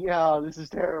 Shoot me out. This is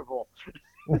terrible.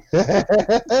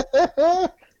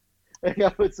 And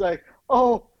now it's like,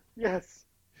 oh yes,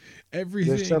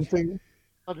 everything. There's something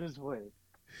on his way.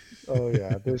 Oh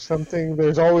yeah, there's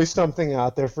always something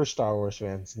out there for Star Wars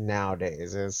fans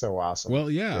nowadays. It's so awesome. Well,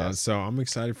 yeah. So I'm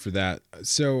excited for that.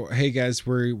 So hey guys,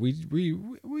 we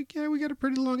got a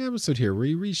pretty long episode here.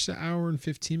 We reached the hour and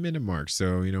 15-minute mark.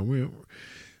 So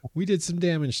we did some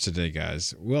damage today,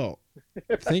 guys. Well,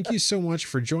 Thank you so much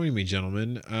for joining me,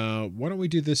 gentlemen. Why don't we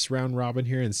do this round robin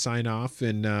here and sign off,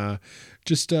 and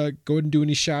just go ahead and do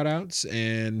any shout outs,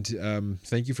 and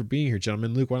thank you for being here,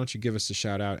 gentlemen. Luke, why don't you give us a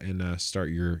shout out and start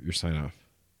your sign off?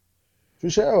 For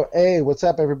sure. Hey, what's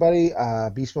up, everybody?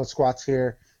 Beast Mode Squats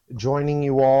here, joining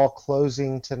you all,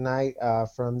 closing tonight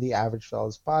from the Average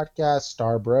Fellas podcast,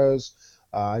 Star Bros.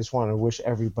 I just want to wish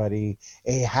everybody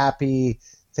a happy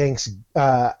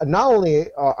not only,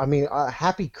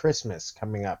 happy Christmas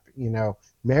coming up,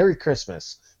 Merry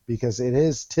Christmas, because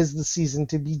tis the season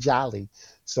to be jolly.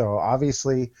 So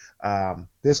obviously,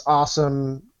 this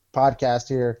awesome podcast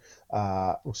here,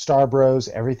 Star Bros,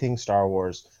 everything Star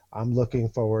Wars. I'm looking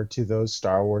forward to those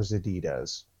Star Wars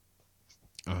Adidas.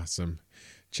 Awesome.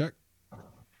 Chuck?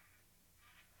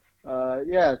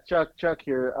 Chuck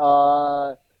here.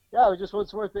 Just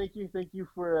once more, thank you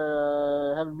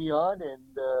for having me on and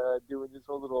doing this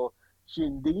whole little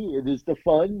shindig. It is the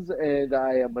funds, and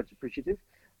I am much appreciative.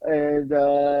 And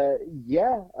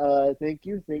thank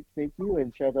you,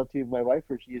 and shout out to my wife,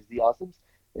 for she is the awesomes.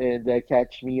 And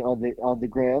catch me on the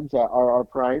grams at RR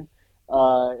Prime. We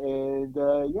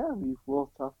will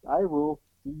talk. I will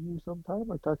see you sometime.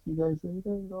 I'll talk to you guys later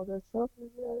and all that stuff.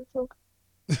 Yeah, it's okay.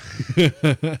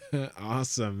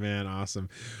 Awesome, man. Awesome.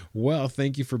 Well,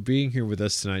 thank you for being here with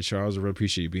us tonight, Charles. I really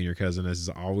appreciate you being your cousin. This is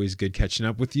always good catching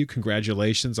up with you.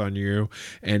 Congratulations on you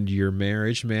and your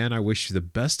marriage, man. I wish you the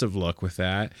best of luck with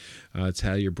that.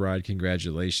 Tell your bride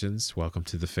congratulations. Welcome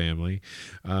to the family.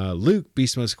 Luke,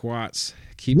 Beast Mode Squats,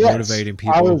 keep motivating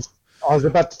people. I was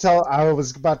about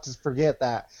to forget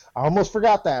that. I almost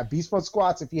forgot that. Beast Mode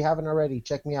Squats, if you haven't already,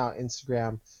 check me out.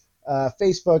 Instagram,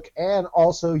 Facebook, and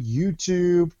also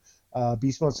YouTube.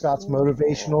 Beast Mode Squats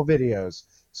motivational videos.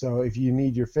 So if you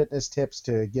need your fitness tips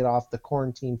to get off the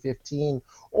quarantine 15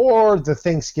 or the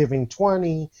Thanksgiving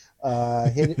 20,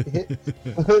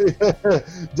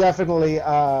 definitely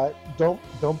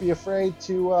don't be afraid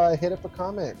to hit up a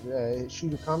comment.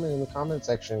 Shoot a comment in the comment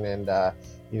section, and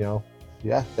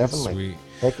yeah, definitely. Sweet.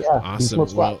 Heck yeah. Awesome.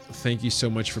 Well, thank you so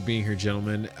much for being here,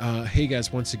 gentlemen. Hey,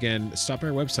 guys, once again, stop by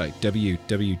our website,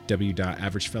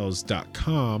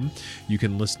 www.averagefellas.com. You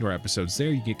can listen to our episodes there.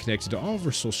 You can get connected to all of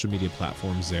our social media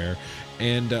platforms there.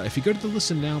 And if you go to the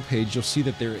Listen Now page, you'll see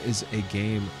that there is a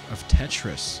game of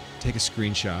Tetris. Take a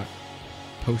screenshot,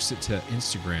 post it to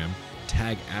Instagram,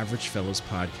 tag Average Fellas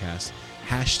Podcast,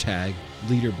 hashtag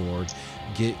leaderboard,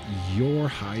 get your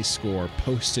high score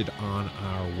posted on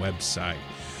our website.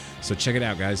 So check it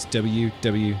out, guys.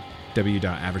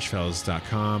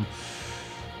 www.averagefellas.com.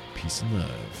 Peace and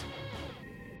love.